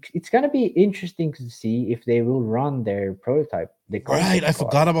it's gonna be interesting to see if they will run their prototype. Right, I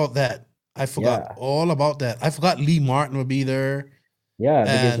forgot about that. I forgot all about that. I forgot Lee Martin would be there. Yeah,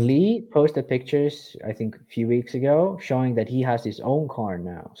 because Lee posted pictures, I think, a few weeks ago, showing that he has his own car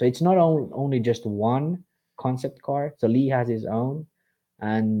now. So it's not only just one concept car. So Lee has his own,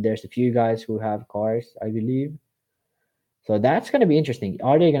 and there's a few guys who have cars, I believe. So that's going to be interesting.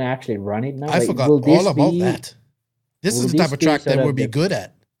 Are they going to actually run it now? I forgot all about that. This is the type of track that would be good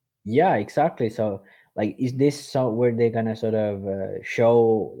at. Yeah, exactly. So, like, is this where they're going to sort of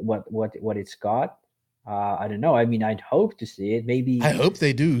show what it's got? I don't know. I mean, I'd hope to see it. Maybe I hope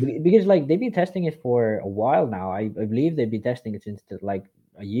they do, because like they've been testing it for a while now. I believe they've been testing it since like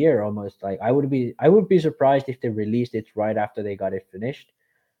a year almost. Like, I would be surprised if they released it right after they got it finished.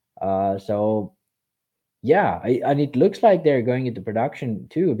 So yeah, and it looks like they're going into production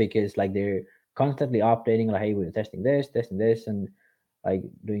too, because like they're constantly updating. Like, hey, we're testing this, and like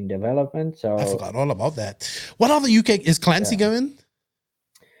doing development. So I forgot all about that. What other UK is Clancy going?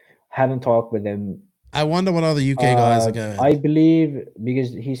 Haven't talked with them I wonder what other UK guys are going. I believe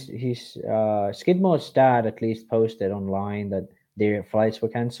because his Skidmore's dad at least posted online that their flights were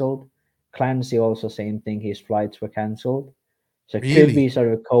cancelled. Clancy also same thing. His flights were cancelled. So it could be Really?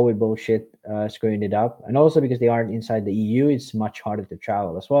 sort of COVID bullshit screwing it up, and also because they aren't inside the EU, it's much harder to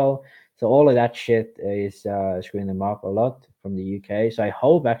travel as well. So all of that shit is screwing them up a lot from the UK. So I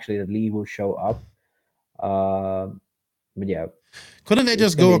hope actually that Lee will show up. But yeah, Couldn't they it's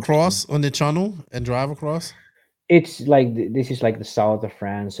just gonna go be interesting. across on the channel and drive across? It's like this is like the south of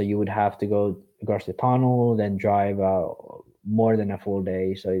France, so you would have to go across the tunnel, then drive more than a full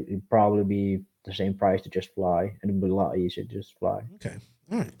day. So it'd probably be the same price to just fly, and it'd be a lot easier to just fly. Okay.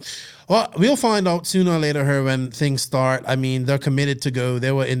 All right. Well, we'll find out sooner or later here when things start. I mean, they're committed to go.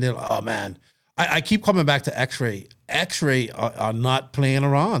 They were in there. Oh, man. I keep coming back to X-Ray. X-Ray are not playing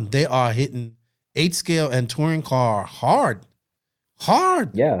around. They are hitting 8 scale and touring car hard.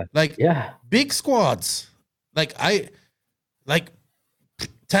 Hard. Yeah, Like yeah, big squads. Like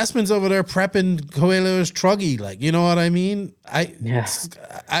Tasman's over there prepping Coelho's truggy. Like, you know what I mean? yeah.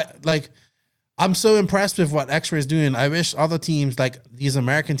 I'm so impressed with what X-Ray is doing. I wish other teams, like these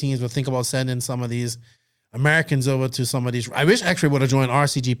American teams, would think about sending some of these Americans over to some of these. I wish X-Ray would have joined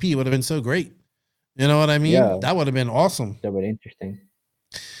RCGP. It would have been so great. You know what I mean? Yeah. That would have been awesome. That would be interesting.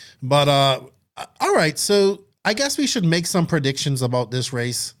 But all right. So I guess we should make some predictions about this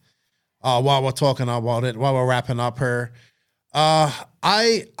race while we're talking about it, while we're wrapping up here.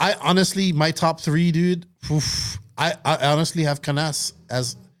 I honestly, my top 3, dude. I honestly have Canas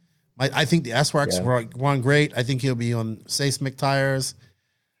as. I think the S-Works run great. I think he'll be on Seismic tires.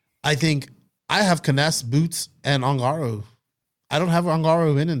 I think I have Canas, Boots, and Ongaro. I don't have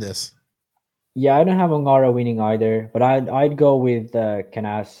Ongaro winning this. Yeah, I don't have Ongaro winning either, but I'd go with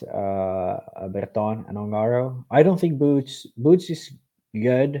Canas, Berton, and Ongaro. I don't think Boots is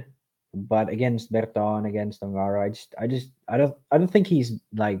good, but against Berton, against Ongaro, I don't think he's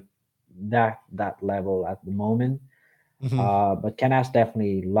like that level at the moment. Mm-hmm. But Canas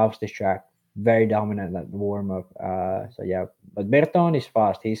definitely loves this track. Very dominant at the warm up. So yeah, but Berton is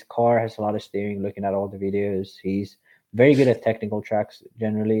fast. His car has a lot of steering. Looking at all the videos, he's very good at technical tracks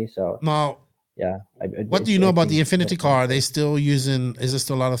generally. So Now, yeah. what do you know about the Infinity Berton. car? Are they still using? Is there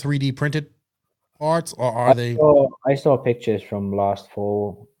still a lot of 3D printed parts, or are they? I saw pictures from last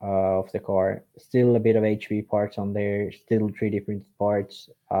fall of the car. Still a bit of HP parts on there. Still 3D printed parts.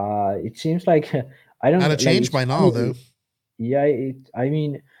 It seems like I don't. Gotta Like, change it's by now, though. Yeah, I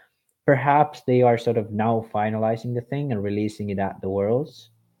mean, perhaps they are sort of now finalizing the thing and releasing it at the Worlds.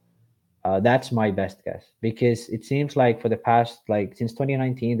 That's my best guess because it seems like for the past, like since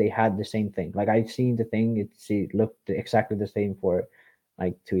 2019, they had the same thing. Like I've seen the thing; it looked exactly the same for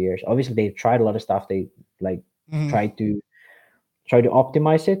like 2 years. Obviously, they tried a lot of stuff. They like Mhm. tried to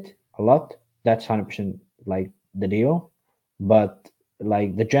optimize it a lot. That's 100% like the deal, but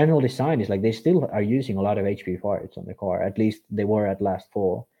like the general design is like they still are using a lot of HP parts on the car. At least they were at last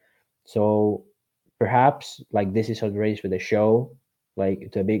fall. So perhaps like this is a race with a show,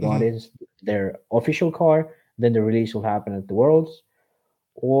 like to a big Mhm. audience, their official car. Then the release will happen at the Worlds,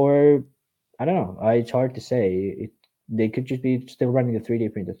 or I don't know. It's hard to say. They could just be still running the 3D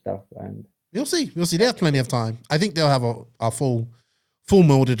printed stuff, and We'll see. We'll see. They have plenty of time. I think they'll have a full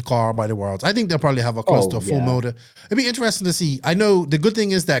molded car by the Worlds. I think they'll probably have a close to a full yeah, molded. It'd be interesting to see. I know the good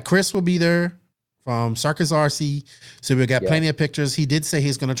thing is that Chris will be there from Circus RC, so we'll get yeah, plenty of pictures. He did say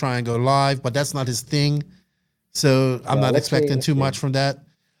he's going to try and go live, but that's not his thing. So I'm yeah. not Let's see. expecting Let's too see. much from that.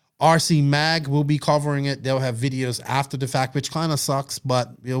 RC Mag will be covering it. They'll have videos after the fact, which kind of sucks,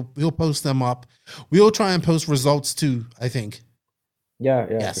 but we'll post them up. We'll try and post results too, I think. Yeah,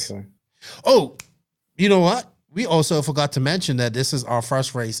 Yes. for sure. Oh, you know what? We also forgot to mention that this is our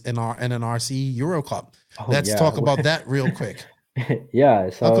first race in our NNRC Euro Cup. Let's yeah. talk about that real quick.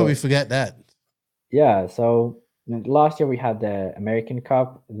 Yeah. How could we So forget that? yeah. So last year we had the American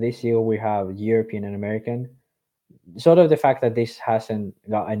Cup. This year we have European and American. Sort of the fact that this hasn't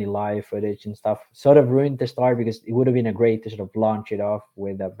got any live footage and stuff sort of ruined the start because it would have been a great to sort of launch it off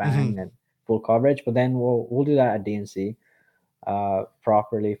with a bang and full coverage. But then we'll do that at DNC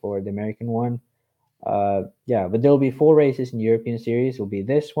properly for the American one. Yeah, but there'll be 4 races in European series. It'll be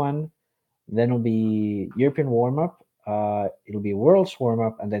this one, then it'll be European warm up. It'll be World's warm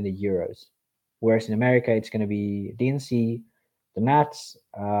up, and then the Euros. Whereas in America, it's going to be DNC, the Nats,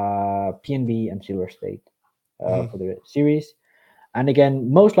 PNB, and Silver State for the series. And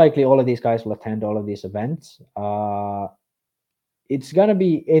again, most likely all of these guys will attend all of these events. It's going to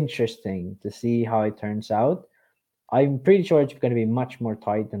be interesting to see how it turns out. I'm pretty sure it's going to be much more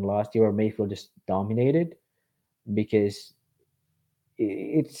tight than last year, where Mayfield just dominated because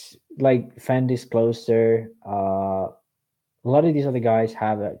it's like Fendi's closer. A lot of these other guys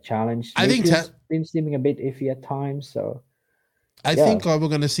have a challenge. I think Mayfield's been seeming a bit iffy at times. So I yeah. think we're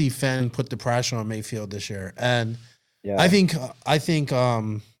going to see Fenn put the pressure on Mayfield this year, and yeah, I think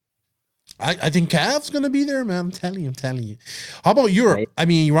Cav's going to be there, man. I'm telling you. How about Europe? Right. I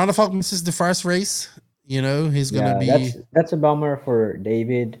mean, Ronald misses the first race. You know, he's going to be. That's a bummer for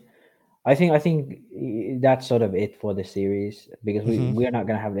David. I think that's sort of it for the series, because we're not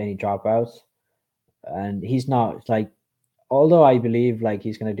going to have any dropouts, and he's not like. Although I believe like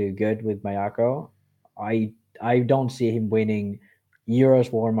he's going to do good with Mayako, I don't see him winning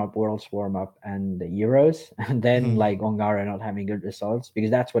Euros warm up, Worlds warm up, and the Euros, and then like Ongara not having good results,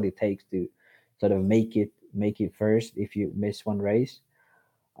 because that's what it takes to sort of make it first if you miss one race.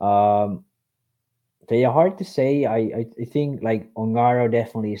 They are hard to say. I think like Ongaro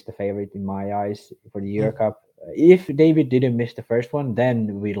definitely is the favorite in my eyes for the Euro Cup. If David didn't miss the first one,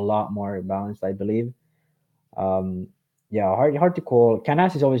 then we'd a lot more balanced, I believe. Yeah, hard to call.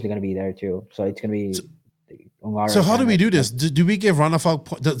 Canas is obviously going to be there too, so it's going to be. So how do we do this? Do we give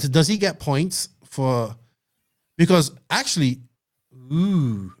Ranafal? Does he get points for? Because actually,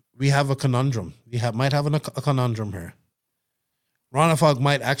 we have a conundrum. Might have a conundrum here. Ranafal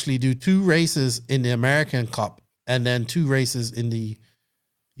might actually do 2 races in the American Cup and then 2 races in the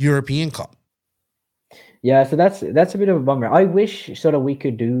European Cup. Yeah, so that's a bit of a bummer. I wish sort of we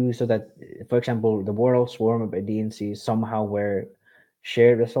could do so that, for example, the World Swarm up at DNC somehow were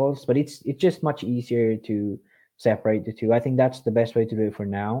shared results, but it's just much easier to separate the two. I think that's the best way to do it for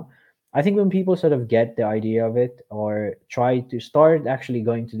now. I think when people sort of get the idea of it or try to start actually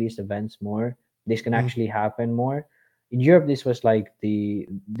going to these events more, this can actually happen more. In Europe, this was like they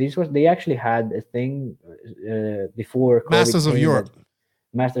actually had a thing before COVID Masters of Europe.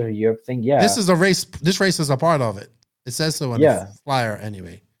 Masters of Europe thing, yeah. This is a race. This race is a part of it. It says so on the flyer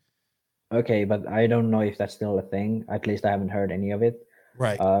anyway. Okay, but I don't know if that's still a thing. At least I haven't heard any of it.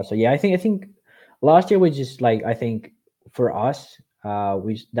 Right. So yeah, I think last year was just like, I think for us,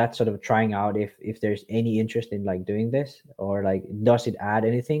 that's sort of trying out if there's any interest in like doing this, or like does it add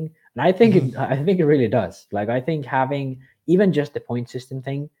anything? And I think it really does. Like I think having even just the point system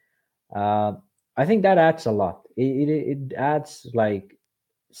thing, I think that adds a lot. It adds like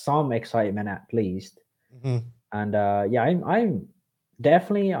some excitement at least. And yeah,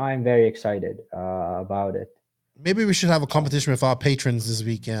 I'm very excited about it. Maybe we should have a competition with our patrons this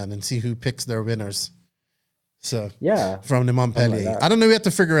weekend and see who picks their winners. So yeah, from the Montpellier. I don't know. We have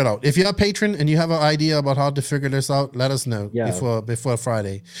to figure it out. If you're a patron and you have an idea about how to figure this out, let us know before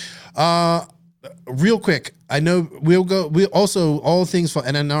Friday. Real quick, I know we also all things for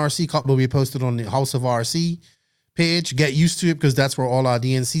NNRC Cup will be posted on the House of RC page. Get used to it because that's where all our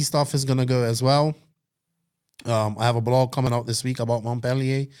DNC stuff is gonna go as well. I have a blog coming out this week about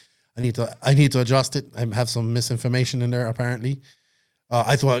Montpellier. I need to adjust it. I have some misinformation in there apparently.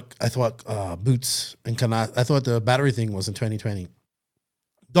 I thought Boots and Canat. I thought the battery thing was in 2020.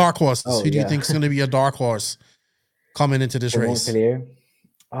 Dark horses. Who do you think is going to be a dark horse coming into this race? Montpellier.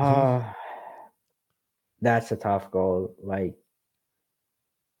 That's a tough goal. Like,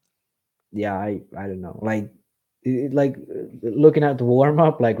 yeah, I don't know. Like looking at the warm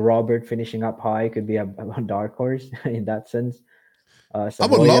up, like Robert finishing up high could be a dark horse in that sense. I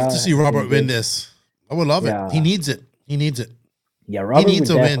would love to see Robert win this. I would love it. He needs it. Yeah, Robert would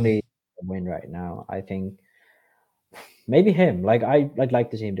definitely win right now. I think maybe him. Like I'd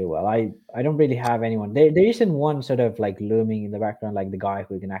like to see him do well. I don't really have anyone. There isn't one sort of like looming in the background, like the guy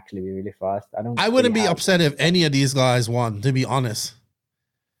who can actually be really fast. I wouldn't be upset if any of these guys won, to be honest.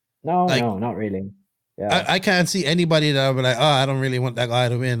 No, not really. Yeah. I can't see anybody that I would be like, I don't really want that guy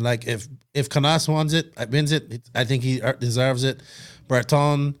to win. Like if Canas wins it, I think he deserves it.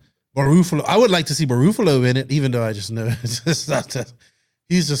 Breton, Barufalo. I would like to see Barufalo win it, even though I just know it's just not.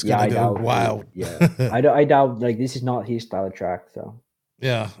 He's just gonna go wild. Yeah, I doubt. Like this is not his style of track. So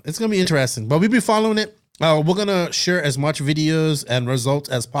yeah, it's gonna be interesting. But we'll be following it. We're gonna share as much videos and results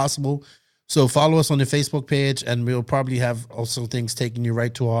as possible. So follow us on the Facebook page, and we'll probably have also things taking you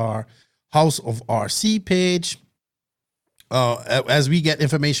right to our House of RC page. As we get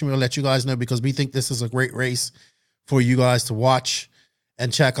information, we'll let you guys know because we think this is a great race for you guys to watch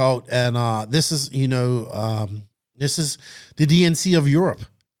and check out. And this is, this is the DNC of Europe.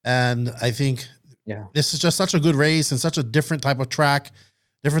 And I think this is just such a good race and such a different type of track,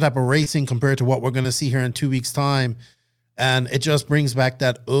 different type of racing compared to what we're going to see here in 2 weeks' time. And it just brings back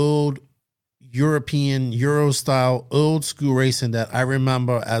that old European Euro style old school racing that I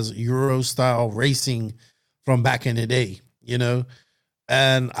remember as Euro style racing from back in the day,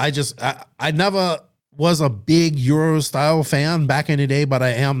 And I never was a big Euro style fan back in the day, but I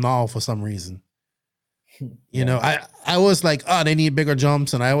am now for some reason. You know, I was like, oh, they need bigger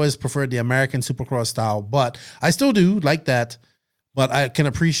jumps, and I always preferred the American Supercross style, but I still do like that. But I can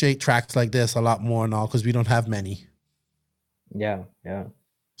appreciate tracks like this a lot more now because we don't have many. Yeah.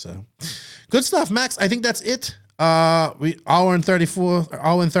 So good stuff, Max. I think that's it. We hour and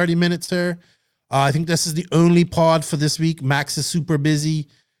 30 minutes here. I think this is the only pod for this week. Max is super busy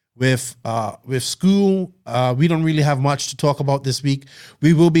with school. We don't really have much to talk about this week.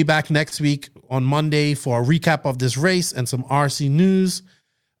 We will be back next week on Monday for a recap of this race and some RC news.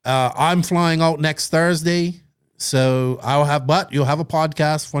 I'm flying out next Thursday, so you'll have a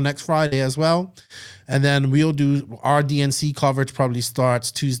podcast for next Friday as well. And then we'll do our DNC coverage, probably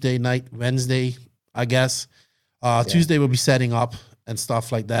starts Tuesday night, Wednesday, I guess. Tuesday we'll be setting up and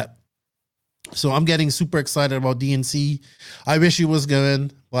stuff like that. So I'm getting super excited about DNC. I wish you was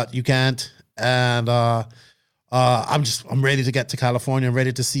going, but you can't. And I'm ready to get to California. I'm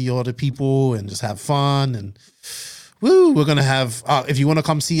ready to see all the people and just have fun. And we're gonna have. If you want to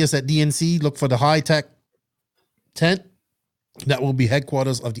come see us at DNC, look for the high tech tent. That will be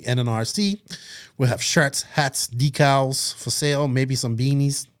headquarters of the NNRC. We'll have shirts, hats, decals for sale, maybe some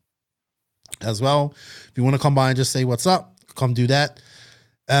beanies as well. If you want to come by and just say what's up, come do that.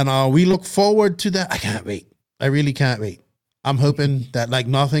 And we look forward to that. I can't wait. I really can't wait. I'm hoping that like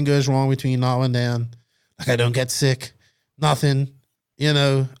nothing goes wrong between now and then. Like I don't get sick. Nothing. You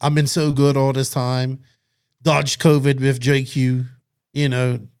know, I've been so good all this time. Dodged COVID with JQ. You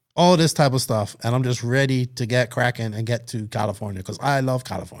know, all this type of stuff. And I'm just ready to get cracking and get to California because I love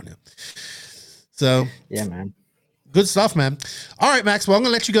California. So yeah, man. Good stuff, man. All right, Max. Well, I'm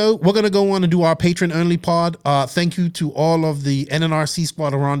going to let you go. We're going to go on and do our patron-only pod. Thank you to all of the NNRC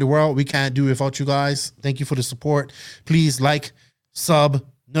squad around the world. We can't do it without you guys. Thank you for the support. Please like, sub,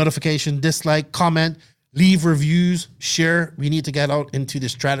 notification, dislike, comment, leave reviews, share. We need to get out into the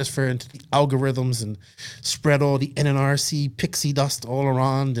stratosphere, into the algorithms, and spread all the NNRC pixie dust all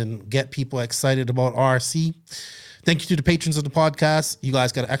around and get people excited about RC. Thank you to the patrons of the podcast. You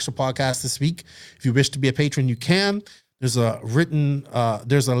guys got an extra podcast this week. If you wish to be a patron, you can. There's a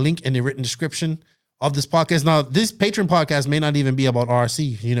link in the written description of this podcast. Now, this patron podcast may not even be about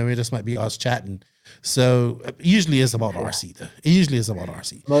RC. You know, it just might be us chatting. So it usually is about RC, though. It usually is about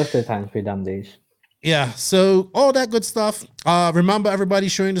RC. Most of the times we done these. Yeah, so all that good stuff. Remember, everybody,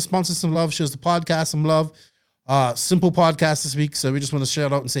 showing the sponsors some love, shows the podcast some love. Simple podcast this week, so we just want to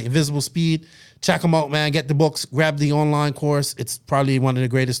shout out and say Invisible Speed. Check them out, man. Get the books, grab the online course. It's probably one of the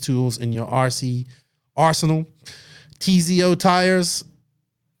greatest tools in your RC arsenal. TZO tires.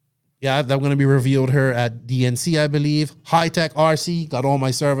 Yeah, they're going to be revealed here at DNC, I believe. High Tech RC. Got all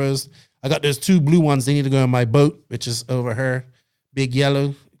my servers. I got those 2 blue ones. They need to go in my boat, which is over here. Big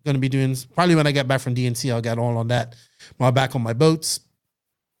yellow. Going to be doing, probably when I get back from DNC, I'll get all on that. Back on my boats.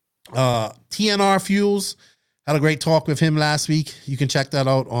 TNR Fuels. Had a great talk with him last week. You can check that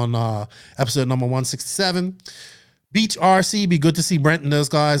out on episode number 167. Beach RC, be good to see Brent and those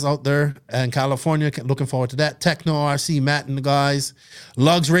guys out there in California. Looking forward to that. Techno RC, Matt and the guys.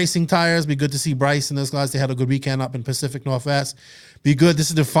 Lugs Racing Tires, be good to see Bryce and those guys. They had a good weekend up in Pacific Northwest. Be good. This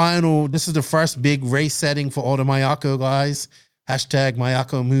is the first big race setting for all the Mayako guys. Hashtag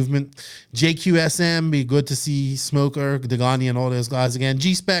Mayako movement. JQSM, be good to see Smoker, Dagani, and all those guys again.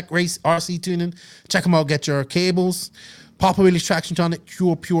 G-Spec, Race, RC Tuning. Check them out, get your cables. Papa Willie's Traction Tonic,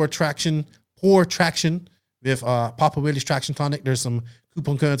 Pure Traction with Papa Willie's Traction Tonic. There's some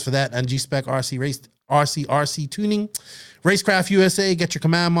coupon codes for that. And G-Spec RC Race, RC Tuning. Racecraft USA, get your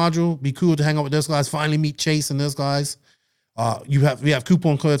command module. Be cool to hang out with those guys. Finally meet Chase and those guys. We have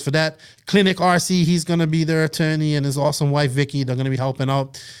coupon codes for that. Clinic RC, he's going to be their attorney, and his awesome wife, Vicky, they're going to be helping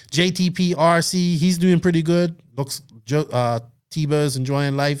out. JTP RC, he's doing pretty good. Looks, T-Bo's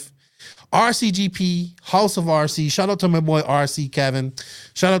enjoying life. RCGP, House of RC, shout out to my boy RC Kevin.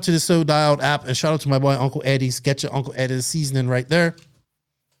 Shout out to the So Dialed app, and shout out to my boy Uncle Eddie's. Get your Uncle Eddie's seasoning right there.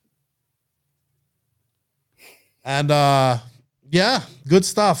 And, yeah, good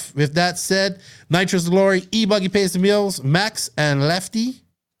stuff. With that said, Nitro's Glory, E-Buggy Pays the Meals, Max and Lefty. You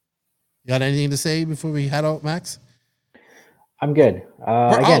got anything to say before we head out, Max? I'm good.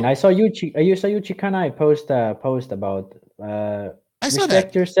 Again, I saw you Chicana post about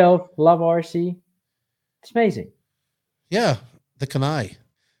respect yourself, love RC. It's amazing. Yeah, the Kanai.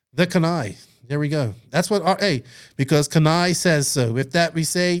 There we go. That's what, because Kanai says so. With that, we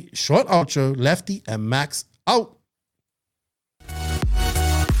say short outro, Lefty and Max out.